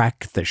and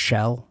crack the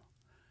shell.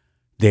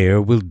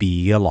 There will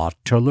be a lot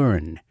to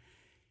learn.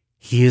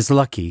 He is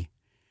lucky.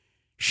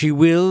 She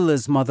will,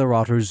 as mother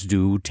otters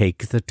do,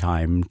 take the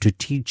time to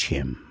teach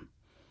him,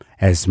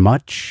 as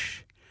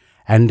much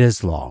and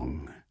as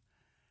long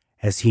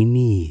as he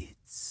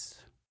needs.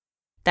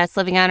 That's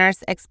Living on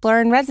Earth's Explorer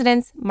in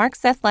Residence, Mark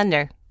Seth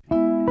Lender.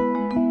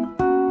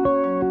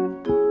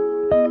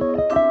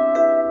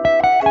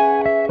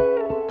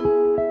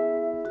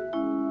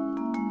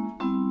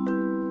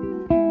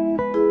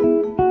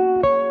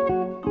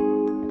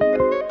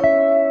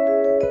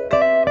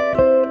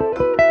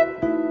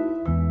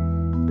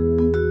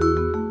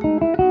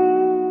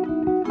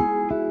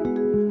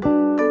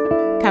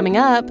 Coming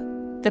up,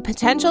 the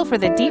potential for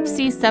the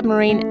deep-sea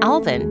submarine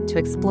Alvin to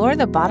explore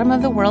the bottom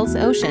of the world's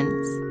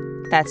oceans.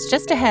 That's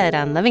just ahead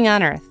on Living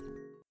on Earth.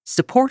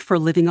 Support for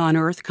Living on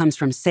Earth comes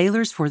from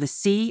Sailors for the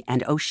Sea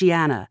and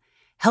Oceana,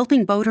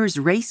 helping boaters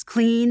race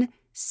clean,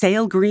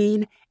 sail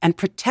green, and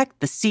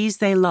protect the seas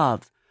they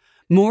love.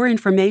 More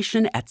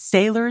information at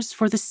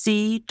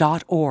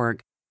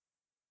sailorsforthesea.org.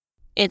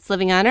 It's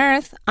Living on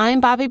Earth. I'm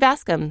Bobby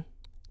Bascom.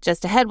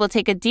 Just ahead, we'll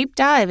take a deep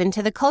dive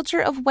into the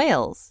culture of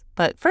whales.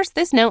 But first,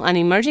 this note on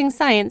emerging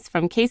science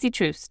from Casey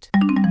Troost.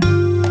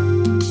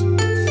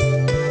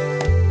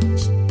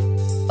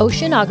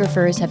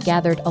 Oceanographers have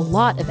gathered a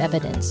lot of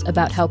evidence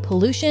about how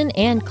pollution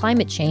and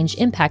climate change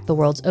impact the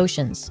world's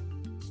oceans.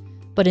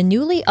 But a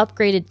newly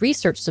upgraded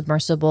research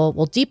submersible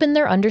will deepen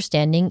their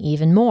understanding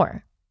even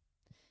more.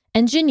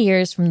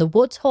 Engineers from the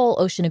Woods Hole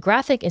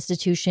Oceanographic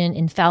Institution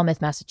in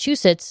Falmouth,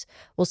 Massachusetts,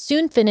 will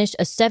soon finish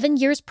a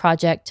 7-year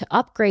project to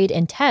upgrade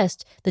and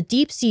test the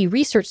deep-sea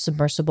research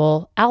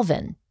submersible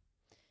Alvin.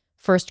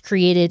 First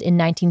created in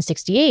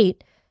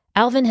 1968,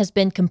 Alvin has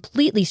been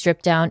completely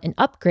stripped down and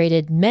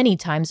upgraded many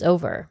times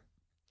over.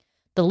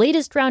 The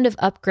latest round of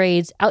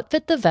upgrades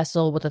outfit the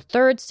vessel with a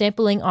third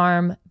sampling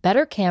arm,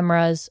 better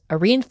cameras, a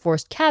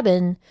reinforced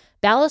cabin,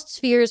 ballast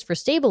spheres for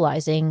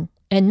stabilizing,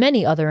 and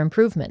many other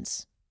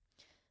improvements.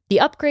 The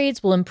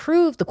upgrades will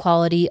improve the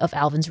quality of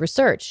Alvin's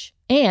research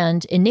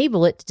and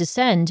enable it to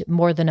descend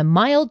more than a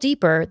mile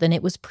deeper than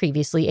it was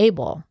previously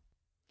able.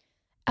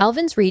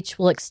 Alvin's reach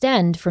will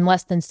extend from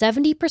less than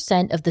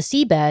 70% of the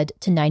seabed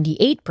to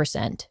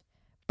 98%,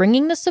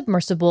 bringing the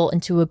submersible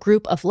into a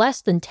group of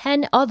less than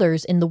 10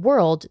 others in the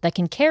world that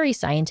can carry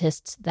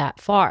scientists that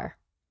far.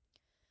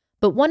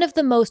 But one of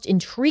the most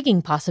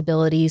intriguing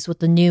possibilities with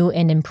the new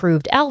and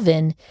improved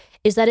Alvin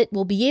is that it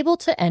will be able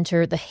to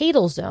enter the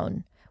Hadal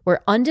Zone,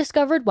 where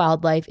undiscovered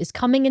wildlife is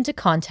coming into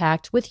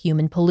contact with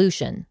human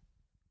pollution.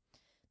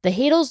 The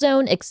Hadal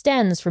Zone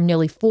extends from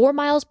nearly 4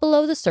 miles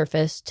below the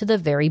surface to the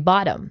very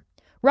bottom,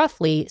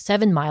 roughly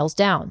 7 miles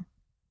down.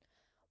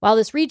 While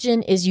this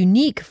region is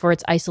unique for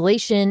its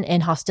isolation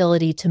and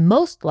hostility to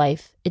most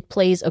life, it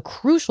plays a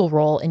crucial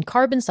role in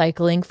carbon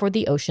cycling for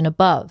the ocean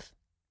above.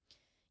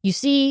 You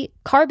see,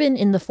 carbon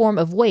in the form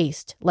of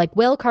waste, like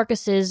whale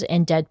carcasses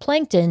and dead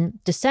plankton,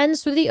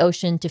 descends through the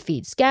ocean to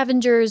feed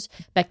scavengers,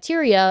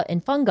 bacteria,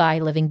 and fungi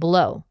living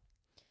below.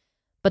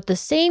 But the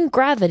same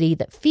gravity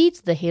that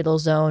feeds the Hadal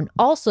Zone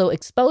also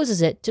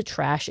exposes it to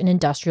trash and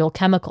industrial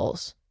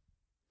chemicals.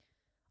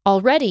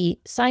 Already,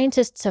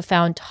 scientists have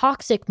found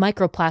toxic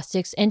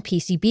microplastics and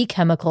PCB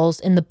chemicals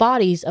in the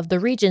bodies of the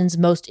region's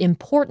most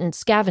important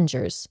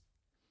scavengers.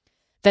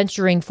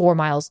 Venturing 4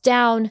 miles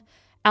down,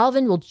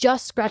 Alvin will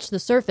just scratch the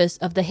surface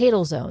of the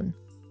Hadal Zone.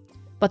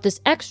 But this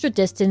extra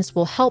distance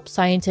will help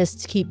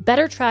scientists keep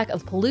better track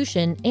of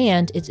pollution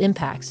and its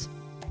impacts,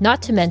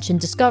 not to mention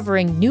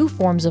discovering new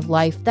forms of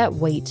life that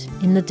wait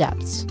in the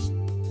depths.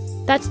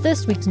 That's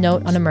this week's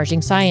note on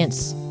emerging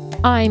science.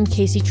 I'm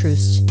Casey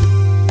Troost.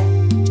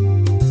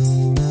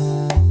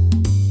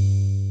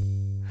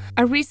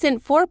 A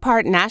recent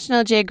 4-part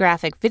National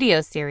Geographic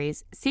video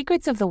series,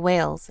 Secrets of the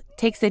Whales,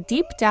 takes a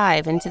deep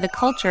dive into the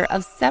culture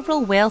of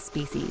several whale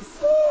species.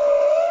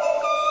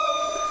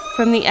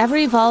 From the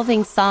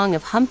ever-evolving song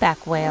of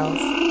humpback whales,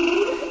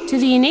 to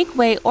the unique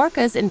way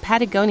orcas in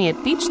Patagonia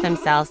beach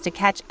themselves to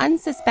catch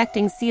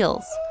unsuspecting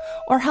seals,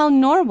 or how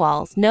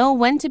narwhals know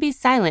when to be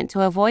silent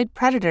to avoid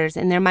predators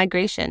in their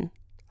migration.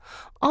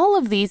 All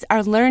of these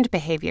are learned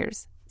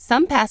behaviors,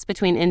 some passed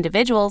between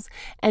individuals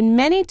and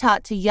many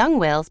taught to young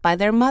whales by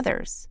their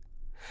mothers.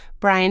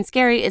 Brian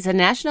Scarry is a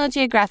National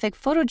Geographic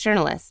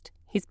photojournalist.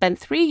 He spent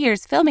 3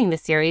 years filming the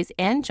series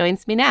and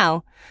joins me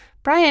now.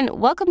 Brian,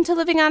 welcome to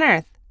Living on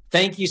Earth.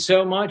 Thank you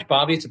so much,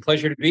 Bobby. It's a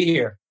pleasure to be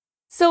here.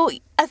 So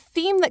a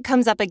theme that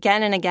comes up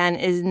again and again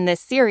in this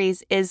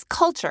series is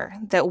culture,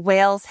 that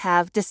whales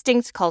have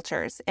distinct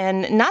cultures,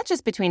 and not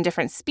just between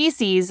different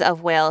species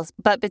of whales,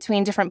 but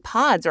between different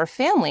pods or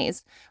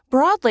families.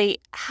 Broadly,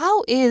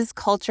 how is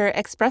culture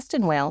expressed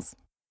in whales?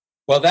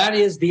 Well, that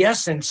is the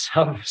essence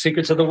of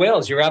Secrets of the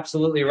Whales. You're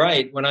absolutely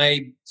right. When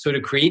I sort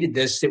of created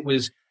this, it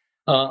was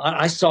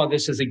I saw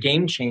this as a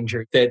game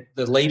changer, that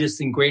the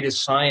latest and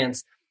greatest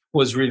science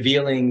was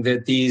revealing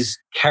that these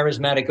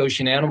charismatic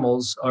ocean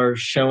animals are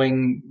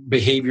showing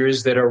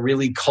behaviors that are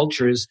really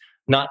cultures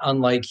not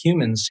unlike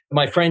humans.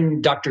 My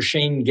friend, Dr.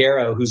 Shane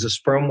Garrow, who's a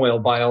sperm whale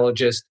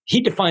biologist,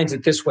 he defines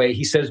it this way.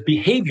 He says,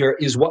 behavior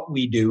is what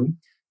we do.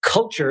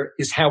 Culture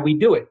is how we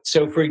do it.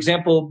 So, for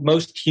example,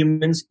 most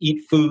humans eat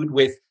food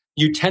with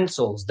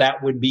utensils.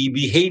 That would be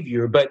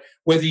behavior. But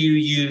whether you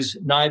use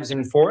knives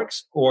and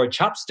forks or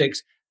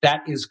chopsticks,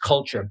 that is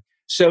culture.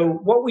 So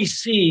what we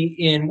see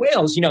in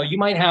whales, you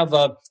might have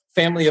a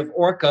family of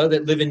orca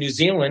that live in New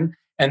Zealand,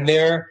 and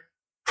their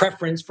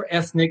preference for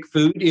ethnic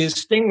food is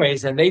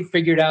stingrays, and they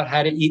figured out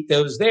how to eat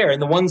those there.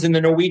 And the ones in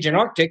the Norwegian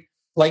Arctic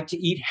like to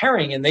eat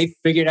herring, and they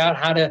figured out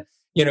how to,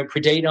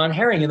 predate on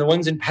herring. And the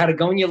ones in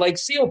Patagonia like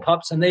seal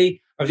pups, and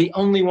they are the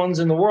only ones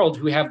in the world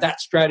who have that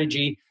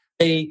strategy.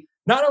 They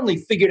not only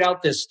figured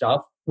out this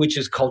stuff, which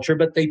is culture,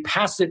 but they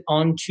pass it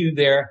on to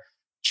their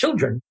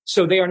children.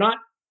 So they are not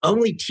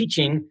only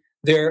teaching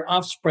their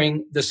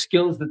offspring the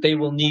skills that they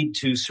will need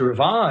to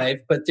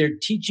survive, but they're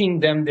teaching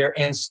them their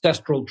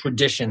ancestral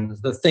traditions,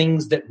 the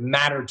things that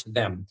matter to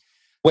them.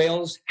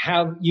 Whales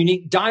have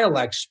unique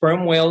dialects.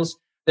 Sperm whales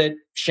that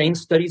Shane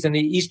studies in the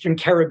Eastern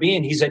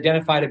Caribbean, he's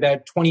identified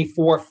about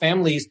 24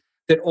 families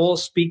that all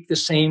speak the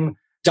same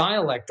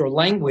dialect or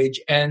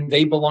language, and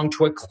they belong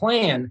to a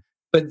clan,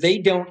 but they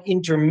don't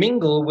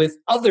intermingle with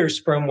other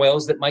sperm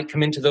whales that might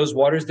come into those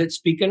waters that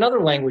speak another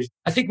language.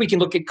 I think we can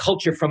look at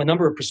culture from a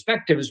number of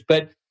perspectives,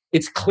 but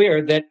it's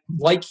clear that,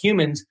 like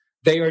humans,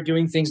 they are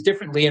doing things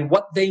differently. And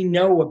what they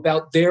know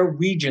about their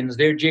regions,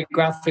 their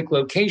geographic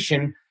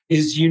location,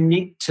 is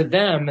unique to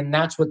them, and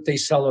that's what they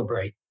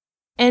celebrate.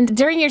 And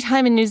during your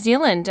time in New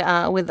Zealand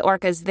with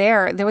orcas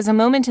there was a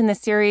moment in the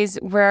series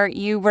where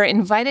you were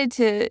invited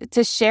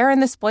to share in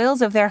the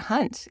spoils of their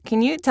hunt.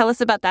 Can you tell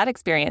us about that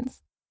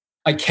experience?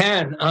 I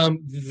can.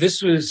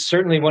 This was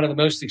certainly one of the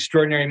most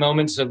extraordinary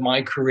moments of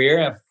my career.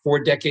 I have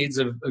 4 decades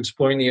of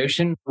exploring the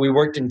ocean. We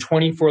worked in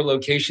 24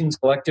 locations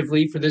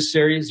collectively for this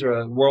series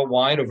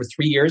worldwide over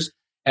 3 years.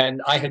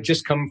 And I had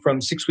just come from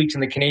 6 weeks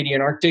in the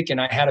Canadian Arctic, and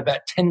I had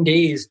about 10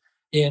 days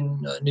in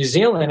New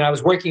Zealand. I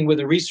was working with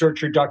a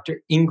researcher,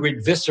 Dr.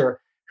 Ingrid Visser,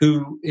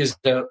 who is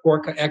the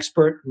orca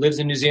expert, lives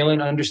in New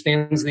Zealand,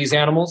 understands these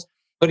animals.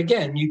 But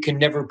again, you can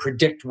never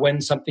predict when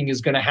something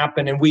is going to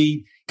happen. And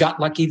we got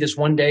lucky this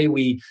one day.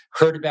 We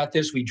heard about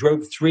this. We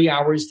drove 3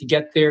 hours to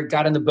get there,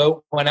 got in the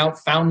boat, went out,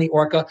 found the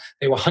orca.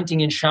 They were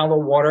hunting in shallow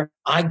water.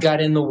 I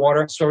got in the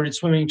water, started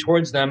swimming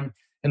towards them.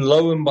 And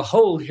lo and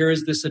behold, here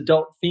is this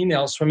adult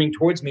female swimming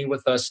towards me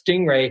with a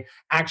stingray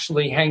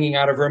actually hanging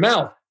out of her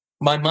mouth.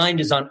 My mind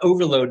is on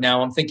overload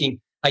now. I'm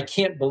thinking, I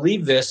can't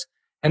believe this.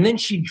 And then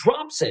she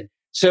drops it.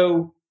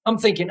 So I'm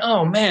thinking,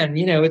 oh man,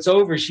 it's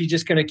over. She's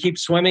just going to keep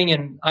swimming.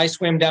 And I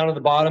swam down to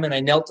the bottom and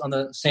I knelt on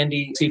the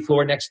sandy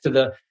seafloor next to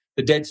the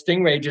dead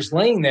stingray just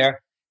laying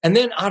there. And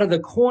then out of the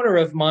corner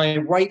of my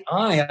right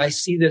eye, I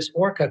see this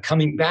orca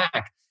coming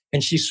back,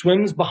 and she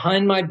swims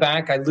behind my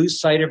back. I lose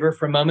sight of her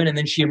for a moment, and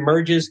then she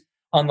emerges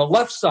on the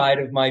left side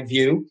of my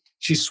view.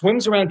 She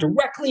swims around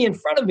directly in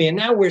front of me, and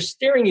now we're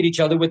staring at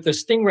each other with the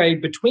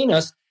stingray between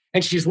us.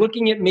 And she's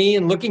looking at me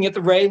and looking at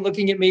the ray,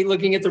 looking at me,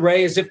 looking at the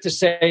ray, as if to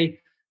say,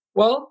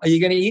 well, are you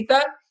going to eat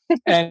that?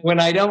 And when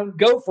I don't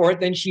go for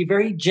it, then she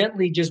very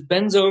gently just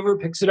bends over,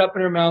 picks it up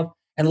in her mouth,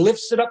 and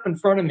lifts it up in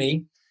front of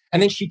me.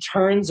 And then she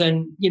turns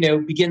and,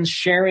 begins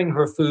sharing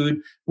her food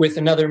with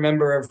another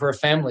member of her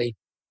family.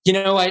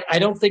 I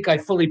don't think I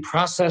fully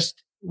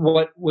processed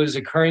what was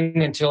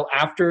occurring until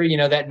after,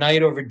 that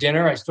night over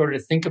dinner. I started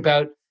to think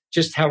about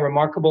just how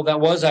remarkable that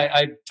was.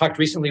 I talked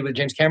recently with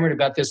James Cameron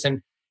about this, and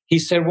he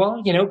said,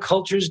 well,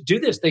 cultures do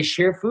this. They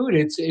share food.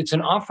 It's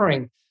an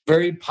offering.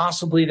 Very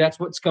possibly that's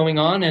what's going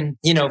on. And,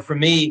 for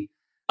me,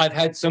 I've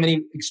had so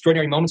many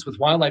extraordinary moments with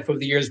wildlife over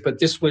the years, but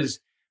this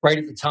was right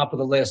at the top of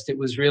the list. It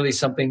was really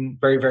something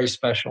very, very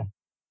special.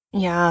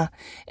 Yeah.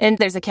 And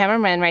there's a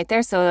cameraman right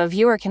there, so a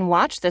viewer can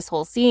watch this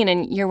whole scene,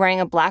 and you're wearing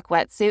a black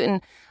wetsuit.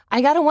 And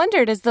I got to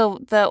wonder, does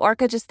the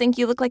orca just think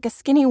you look like a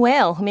skinny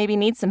whale who maybe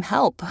needs some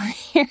help?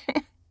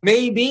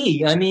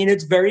 Maybe. I mean,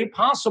 it's very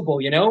possible,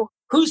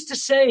 Who's to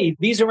say?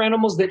 These are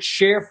animals that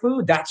share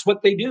food. That's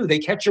what they do. They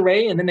catch a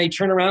ray and then they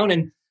turn around,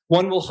 and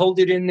one will hold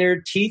it in their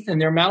teeth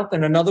and their mouth,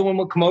 and another one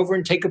will come over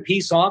and take a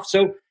piece off.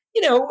 So,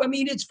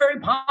 it's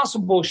very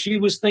possible she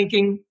was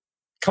thinking,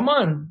 come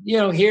on,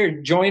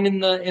 here, join in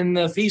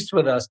the feast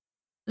with us.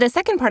 The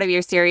second part of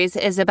your series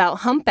is about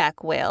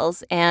humpback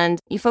whales, and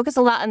you focus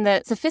a lot on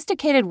the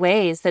sophisticated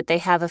ways that they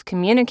have of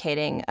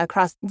communicating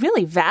across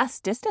really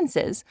vast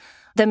distances.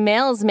 The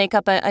males make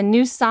up a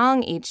new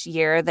song each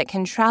year that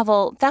can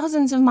travel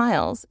thousands of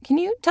miles. Can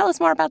you tell us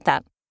more about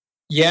that?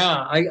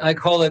 Yeah, I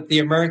call it the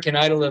American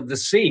Idol of the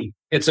Sea.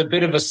 It's a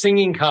bit of a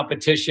singing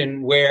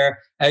competition where,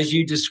 as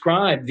you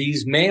described,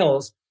 these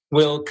males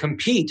will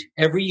compete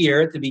every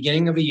year at the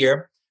beginning of a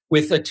year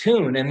with a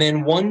tune. And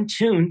then one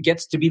tune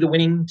gets to be the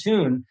winning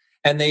tune,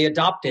 and they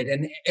adopt it.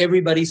 And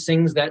everybody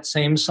sings that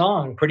same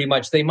song pretty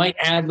much. They might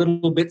add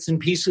little bits and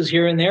pieces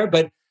here and there,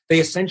 but they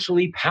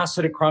essentially pass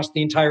it across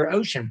the entire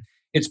ocean.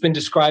 It's been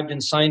described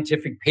in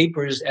scientific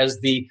papers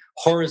as the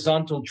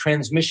horizontal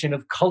transmission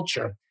of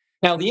culture.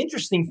 Now, the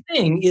interesting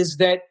thing is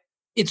that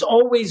it's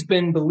always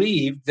been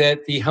believed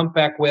that the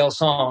humpback whale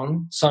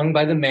song, sung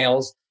by the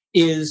males,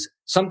 is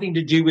something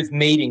to do with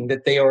mating,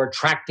 that they are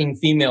attracting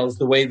females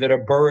the way that a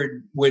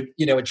bird would,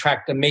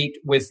 attract a mate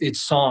with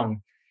its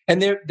song.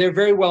 And there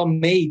very well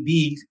may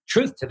be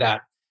truth to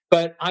that.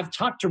 But I've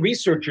talked to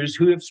researchers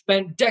who have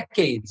spent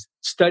decades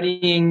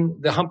studying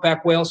the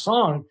humpback whale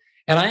song,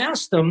 and I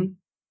asked them,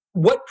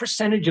 what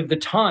percentage of the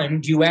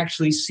time do you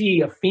actually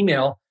see a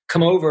female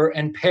come over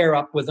and pair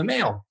up with a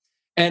male?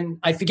 And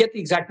I forget the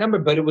exact number,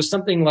 but it was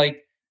something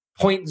like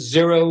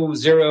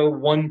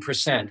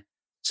 0.001%.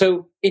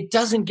 So it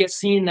doesn't get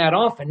seen that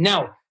often.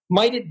 Now,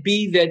 might it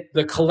be that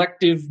the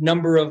collective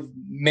number of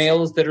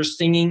males that are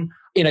singing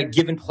in a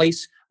given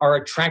place are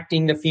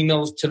attracting the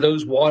females to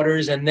those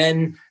waters, and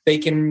then they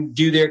can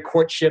do their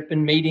courtship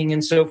and mating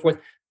and so forth?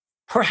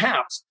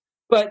 Perhaps.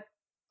 But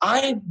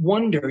I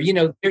wonder,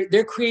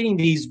 they're creating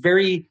these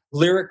very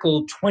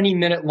lyrical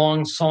 20-minute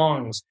long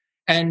songs.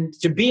 And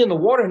to be in the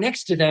water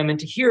next to them and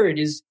to hear it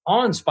is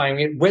awe-inspiring.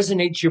 It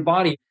resonates your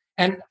body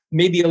and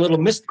maybe a little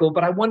mystical.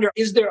 But I wonder,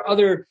 is there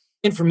other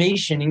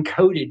information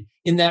encoded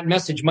in that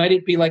message? Might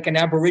it be like an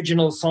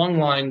Aboriginal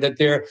songline that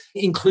they're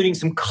including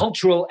some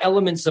cultural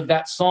elements of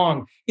that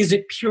song? Is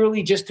it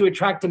purely just to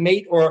attract a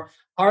mate, or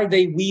are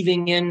they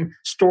weaving in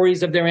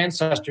stories of their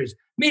ancestors?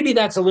 Maybe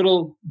that's a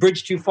little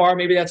bridge too far.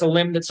 Maybe that's a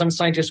limb that some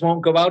scientists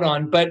won't go out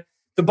on. But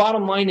the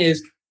bottom line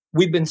is,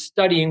 we've been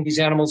studying these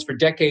animals for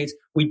decades.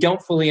 We don't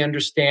fully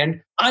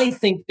understand. I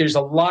think there's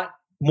a lot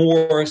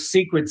more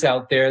secrets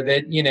out there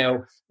that,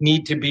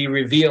 need to be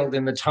revealed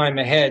in the time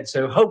ahead.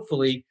 So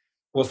hopefully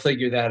we'll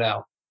figure that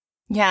out.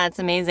 Yeah, it's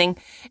amazing.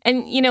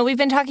 And, we've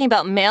been talking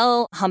about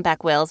male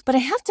humpback whales, but I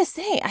have to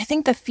say, I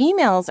think the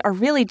females are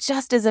really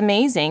just as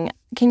amazing.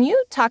 Can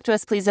you talk to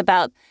us, please,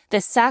 about the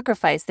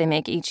sacrifice they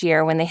make each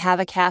year when they have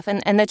a calf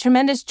and the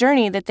tremendous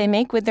journey that they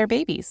make with their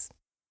babies?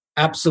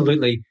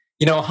 Absolutely.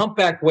 A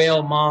humpback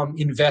whale mom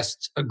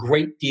invests a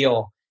great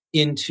deal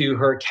into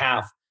her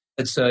calf.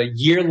 It's a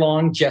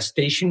year-long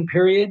gestation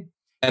period.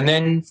 And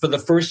then for the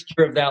first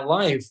year of that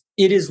life,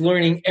 it is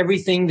learning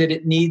everything that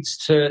it needs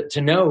to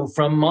know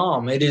from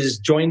mom. It is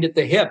joined at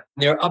the hip.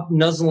 They're up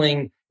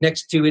nuzzling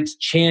next to its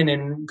chin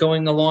and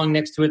going along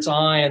next to its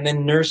eye and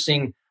then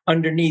nursing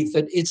underneath.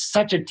 It's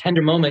such a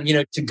tender moment,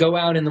 to go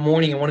out in the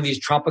morning in one of these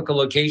tropical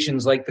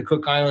locations like the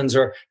Cook Islands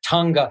or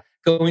Tonga,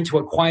 go into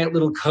a quiet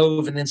little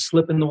cove and then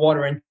slip in the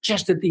water. And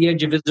just at the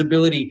edge of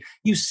visibility,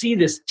 you see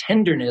this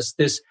tenderness,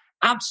 this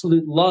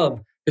absolute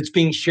love that's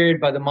being shared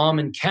by the mom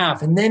and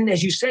calf. And then,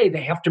 as you say,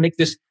 they have to make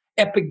this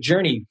epic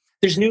journey.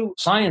 There's new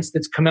science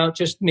that's come out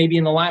just maybe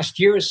in the last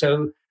year or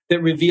so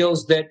that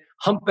reveals that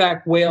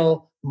humpback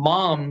whale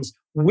moms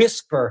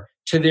whisper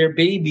to their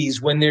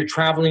babies when they're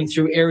traveling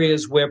through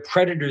areas where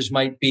predators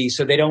might be,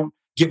 so they don't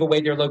give away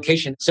their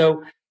location.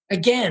 So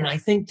again, I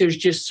think there's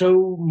just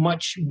so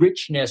much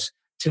richness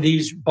to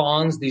these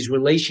bonds, these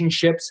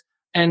relationships.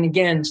 And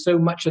again, so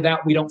much of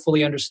that we don't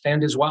fully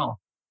understand as well.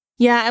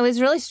 Yeah, I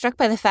was really struck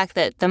by the fact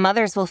that the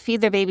mothers will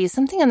feed their babies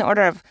something on the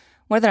order of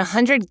more than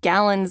 100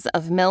 gallons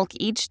of milk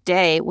each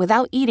day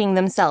without eating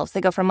themselves.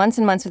 They go for months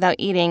and months without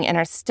eating and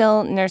are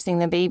still nursing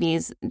the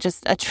babies,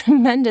 just a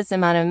tremendous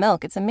amount of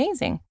milk. It's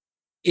amazing.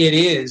 It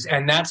is,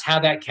 and that's how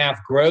that calf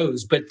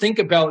grows. But think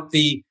about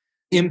the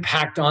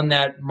impact on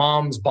that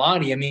mom's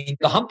body. I mean,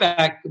 the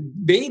humpback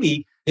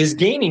baby is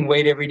gaining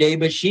weight every day,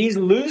 but she's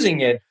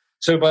losing it.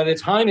 So by the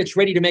time it's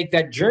ready to make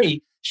that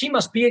journey, she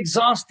must be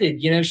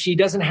exhausted. She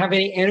doesn't have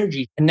any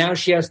energy. And now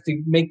she has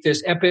to make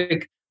this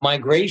epic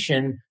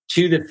migration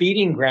to the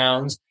feeding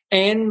grounds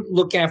and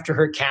look after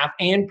her calf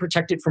and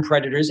protect it from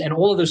predators and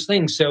all of those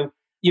things. So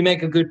you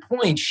make a good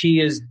point. She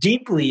is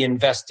deeply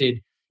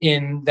invested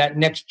in that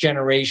next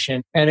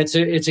generation. And it's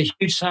a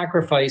huge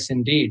sacrifice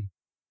indeed.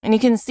 And you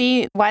can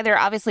see why they're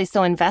obviously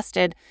so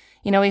invested.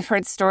 We've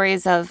heard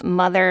stories of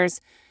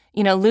mothers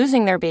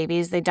losing their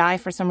babies. They die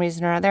for some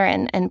reason or other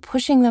and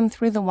pushing them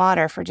through the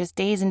water for just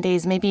days and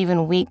days, maybe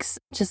even weeks,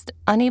 just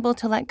unable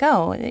to let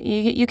go.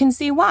 You can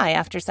see why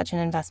after such an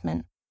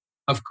investment.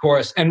 Of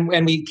course.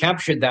 And we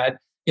captured that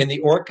in the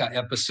orca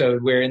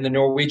episode where in the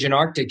Norwegian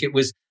Arctic, it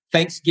was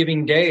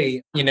Thanksgiving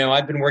Day.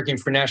 I've been working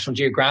for National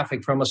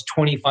Geographic for almost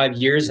 25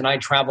 years and I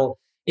travel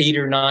 8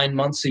 or 9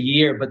 months a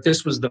year. But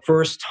this was the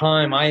first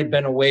time I had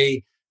been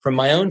away from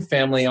my own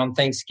family on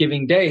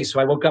Thanksgiving Day. So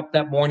I woke up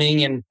that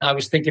morning and I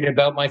was thinking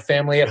about my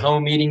family at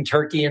home eating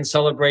turkey and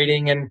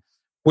celebrating and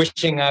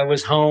wishing I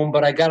was home.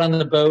 But I got on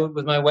the boat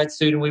with my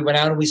wetsuit and we went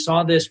out and we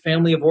saw this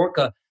family of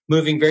orca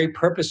moving very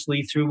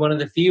purposely through one of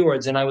the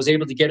fjords. And I was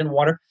able to get in the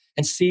water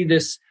and see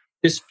this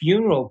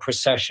funeral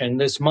procession,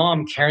 this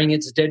mom carrying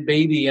its dead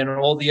baby and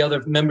all the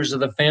other members of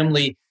the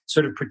family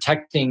sort of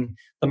protecting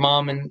the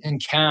mom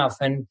and calf.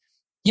 And,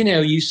 you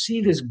know, you see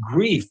this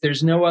grief.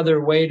 There's no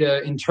other way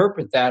to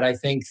interpret that, I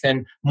think,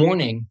 than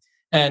mourning.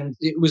 And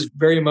it was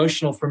very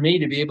emotional for me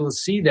to be able to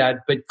see that.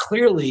 But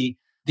clearly,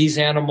 these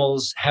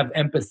animals have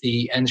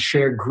empathy and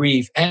share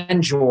grief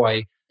and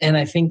joy. And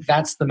I think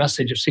that's the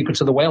message of Secrets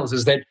of the Whales,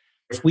 is that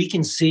if we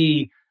can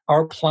see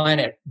our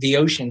planet, the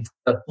ocean,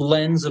 through the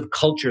lens of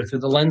culture, through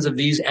the lens of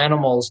these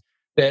animals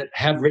that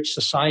have rich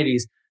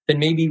societies, then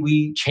maybe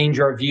we change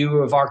our view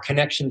of our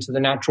connection to the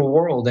natural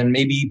world and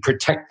maybe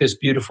protect this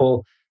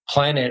beautiful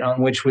planet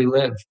on which we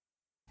live.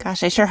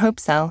 Gosh, I sure hope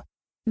so.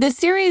 The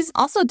series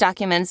also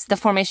documents the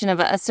formation of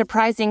a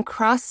surprising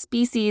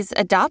cross-species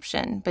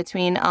adoption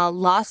between a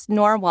lost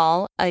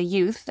narwhal, a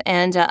youth,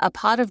 and a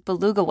pod of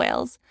beluga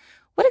whales.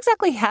 What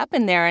exactly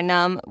happened there,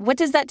 and what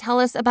does that tell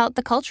us about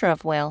the culture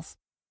of whales?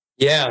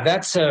 Yeah,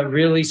 that's a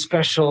really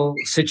special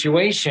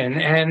situation.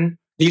 And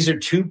these are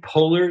two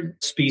polar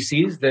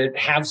species that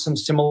have some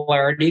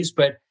similarities,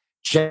 but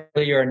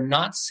generally are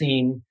not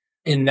seen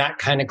in that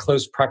kind of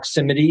close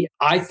proximity.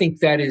 I think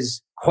that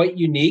is quite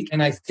unique.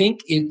 And I think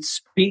it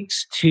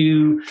speaks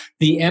to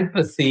the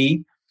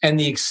empathy and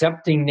the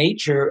accepting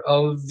nature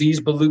of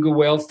these beluga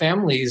whale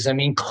families. I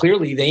mean,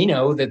 clearly they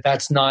know that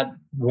that's not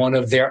one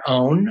of their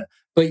own,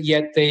 but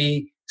yet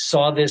they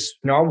saw this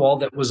narwhal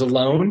that was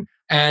alone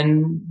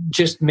and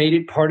just made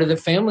it part of the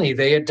family.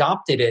 They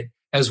adopted it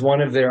as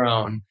one of their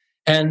own.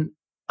 And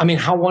I mean,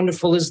 how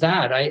wonderful is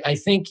that? I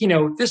think, you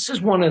know, this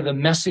is one of the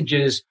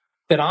messages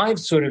that I've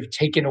sort of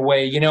taken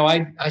away. You know,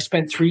 I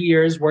spent 3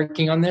 years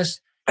working on this.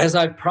 As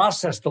I've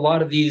processed a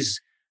lot of these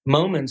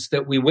moments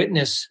that we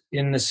witness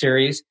in the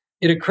series,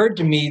 it occurred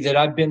to me that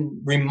I've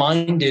been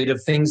reminded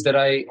of things that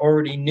I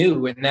already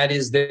knew, and that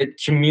is that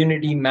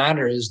community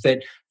matters,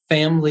 that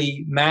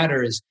family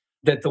matters,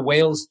 that the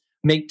whales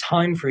make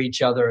time for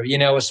each other. You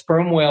know, a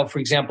sperm whale, for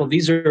example,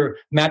 these are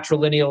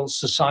matrilineal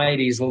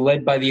societies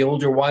led by the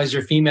older,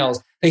 wiser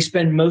females. They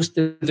spend most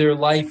of their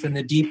life in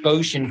the deep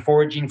ocean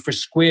foraging for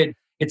squid.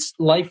 It's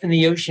life in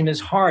the ocean is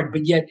hard,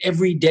 but yet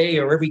every day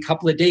or every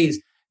couple of days,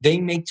 they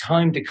make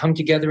time to come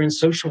together and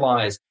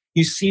socialize.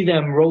 You see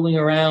them rolling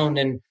around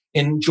and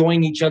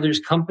enjoying each other's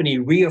company,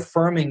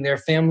 reaffirming their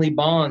family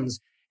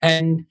bonds.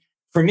 And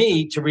for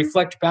me, to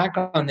reflect back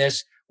on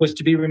this was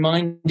to be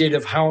reminded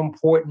of how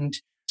important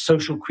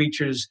social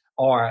creatures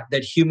are,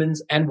 that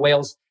humans and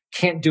whales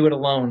can't do it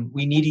alone.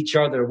 We need each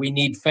other. We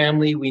need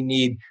family. We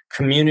need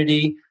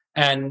community.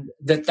 And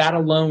that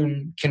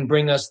alone can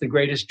bring us the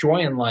greatest joy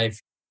in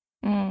life.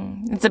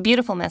 It's a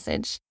beautiful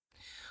message.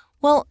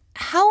 Well,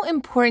 how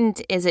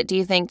important is it, do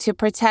you think, to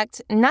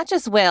protect not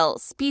just whale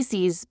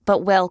species,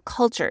 but whale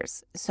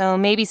cultures? So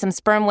maybe some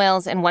sperm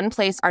whales in one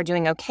place are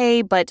doing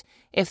okay, but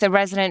if the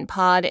resident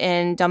pod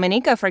in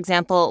Dominica, for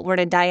example, were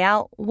to die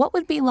out, what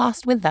would be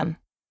lost with them?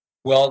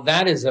 Well,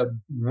 that is a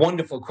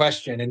wonderful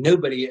question, and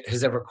nobody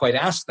has ever quite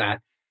asked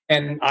that.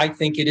 And I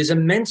think it is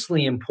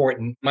immensely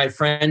important. My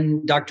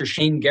friend, Dr.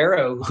 Shane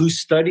Garrow, who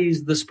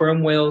studies the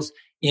sperm whales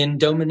in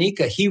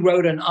Dominica, he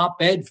wrote an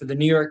op-ed for the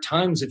New York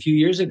Times a few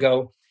years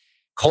ago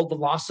called The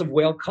Loss of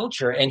Whale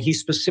Culture. And he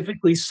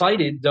specifically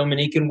cited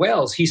Dominican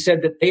whales. He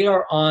said that they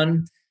are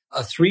on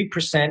a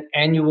 3%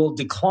 annual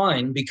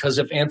decline because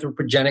of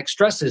anthropogenic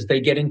stresses.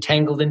 They get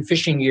entangled in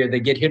fishing gear. They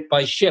get hit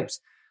by ships.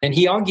 And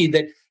he argued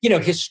that, you know,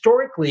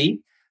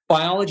 historically,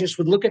 biologists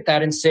would look at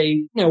that and say,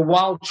 you know,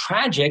 while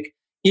tragic,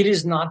 it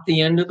is not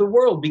the end of the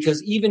world,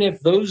 because even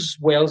if those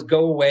whales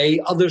go away,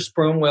 other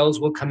sperm whales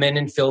will come in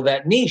and fill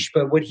that niche.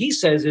 But what he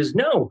says is,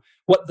 no,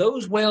 what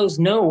those whales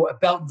know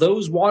about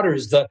those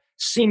waters, the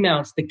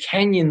seamounts, the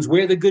canyons,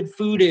 where the good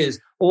food is,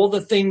 all the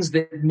things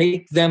that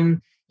make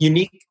them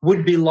unique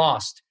would be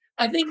lost.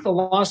 I think the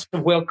loss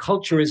of whale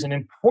culture is an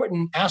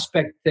important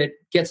aspect that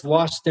gets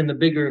lost in the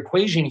bigger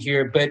equation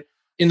here. But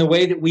in the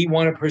way that we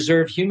want to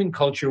preserve human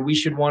culture, we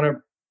should want to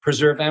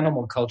preserve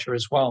animal culture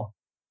as well.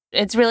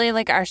 It's really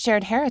like our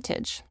shared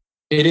heritage.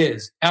 It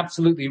is,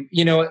 absolutely.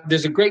 You know,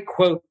 there's a great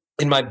quote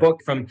in my book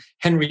from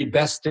Henry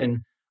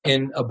Beston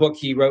in a book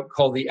he wrote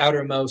called The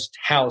Outermost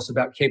House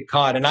about Cape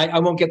Cod. And I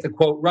won't get the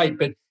quote right,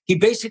 but he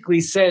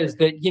basically says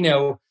that, you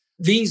know,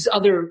 these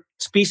other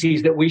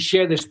species that we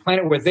share this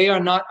planet with, they are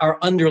not our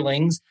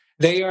underlings.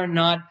 They are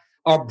not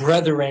our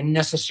brethren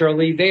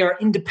necessarily. They are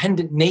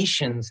independent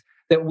nations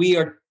that we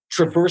are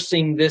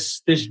traversing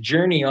this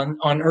journey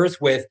on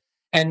Earth with.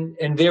 And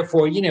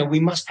therefore, you know, we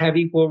must have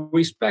equal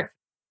respect.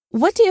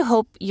 What do you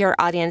hope your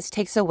audience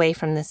takes away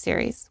from this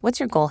series? What's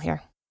your goal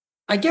here?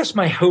 I guess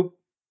my hope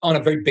on a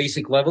very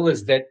basic level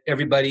is that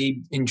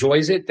everybody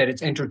enjoys it, that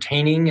it's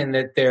entertaining, and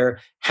that they're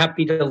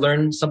happy to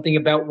learn something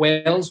about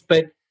whales.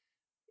 But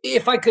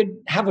If I could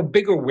have a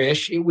bigger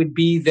wish, it would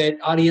be that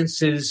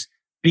audiences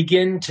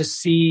begin to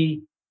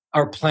see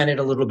our planet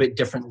a little bit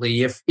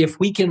differently. If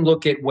we can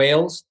look at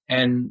whales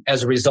and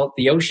as a result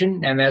the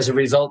ocean and as a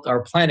result our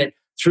planet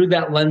through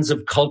that lens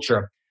of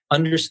culture,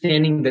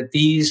 understanding that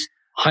these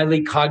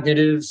highly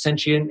cognitive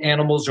sentient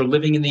animals are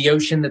living in the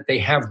ocean, that they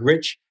have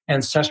rich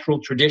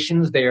ancestral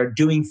traditions, they are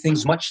doing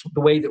things much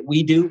the way that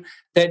we do,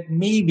 that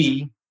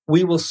maybe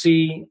we will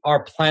see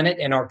our planet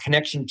and our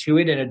connection to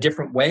it in a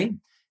different way,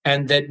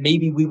 and that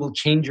maybe we will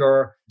change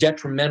our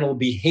detrimental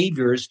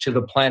behaviors to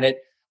the planet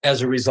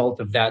as a result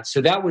of that. So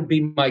that would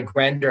be my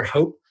grander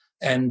hope,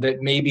 and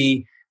that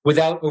maybe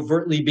without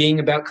overtly being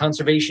about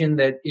conservation,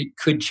 that it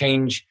could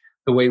change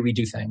the way we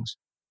do things.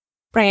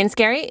 Brian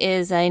Scarry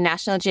is a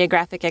National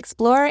Geographic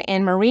explorer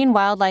and marine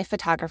wildlife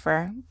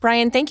photographer.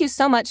 Brian, thank you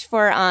so much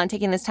for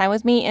taking this time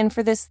with me and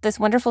for this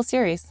wonderful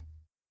series.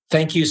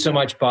 Thank you so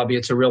much, Bobby.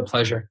 It's a real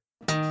pleasure.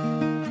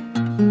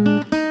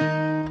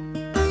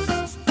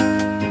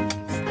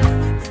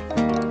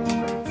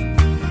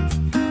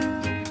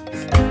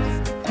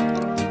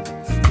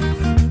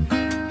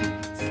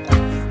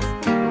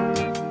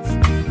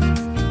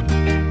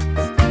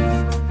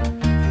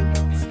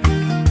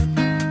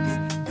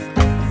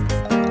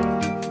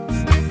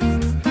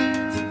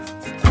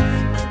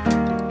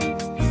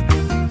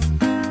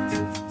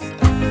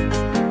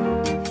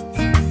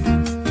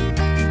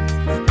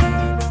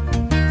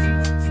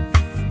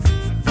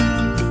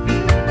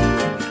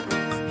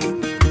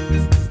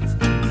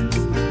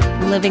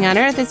 Living on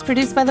Earth is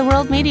produced by the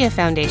World Media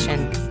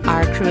Foundation.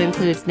 Our crew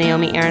includes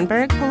Naomi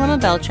Ehrenberg, Paloma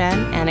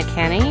Beltran, Anna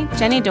Canny,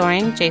 Jenny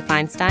Doring, Jay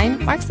Feinstein,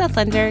 Mark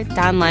Southlander,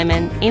 Don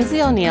Lyman, Ainsley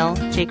O'Neill,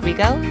 Jake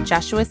Rigo,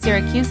 Joshua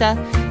Siracusa,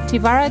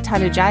 Tivara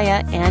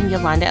Tanujaya, and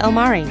Yolanda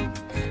Elmari.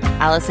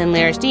 Allison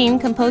Larish-Dean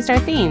composed our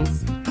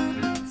themes.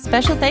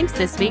 Special thanks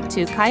this week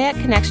to Kayak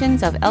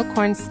Connections of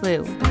Elkhorn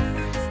Slough.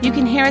 You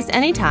can hear us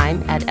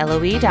anytime at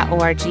LOE.org,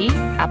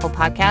 Apple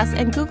Podcasts,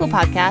 and Google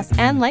Podcasts,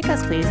 and like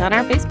us, please, on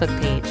our Facebook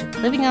page,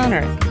 Living on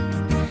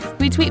Earth.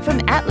 We tweet from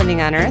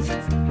 @LivingOnEarth,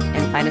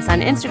 and find us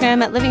on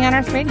Instagram at Living on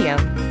Earth Radio.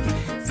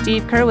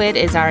 Steve Curwood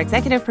is our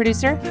executive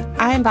producer.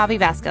 I'm Bobby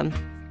Bascom.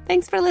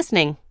 Thanks for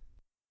listening.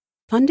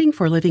 Funding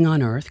for Living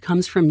on Earth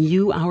comes from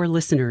you, our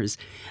listeners,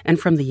 and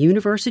from the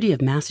University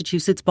of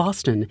Massachusetts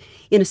Boston,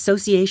 in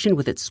association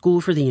with its School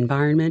for the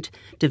Environment,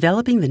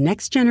 developing the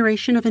next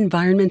generation of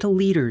environmental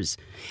leaders,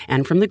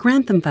 and from the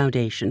Grantham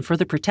Foundation for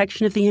the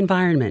Protection of the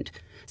Environment,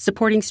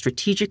 supporting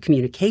strategic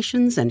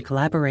communications and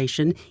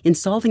collaboration in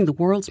solving the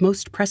world's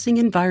most pressing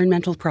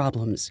environmental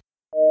problems.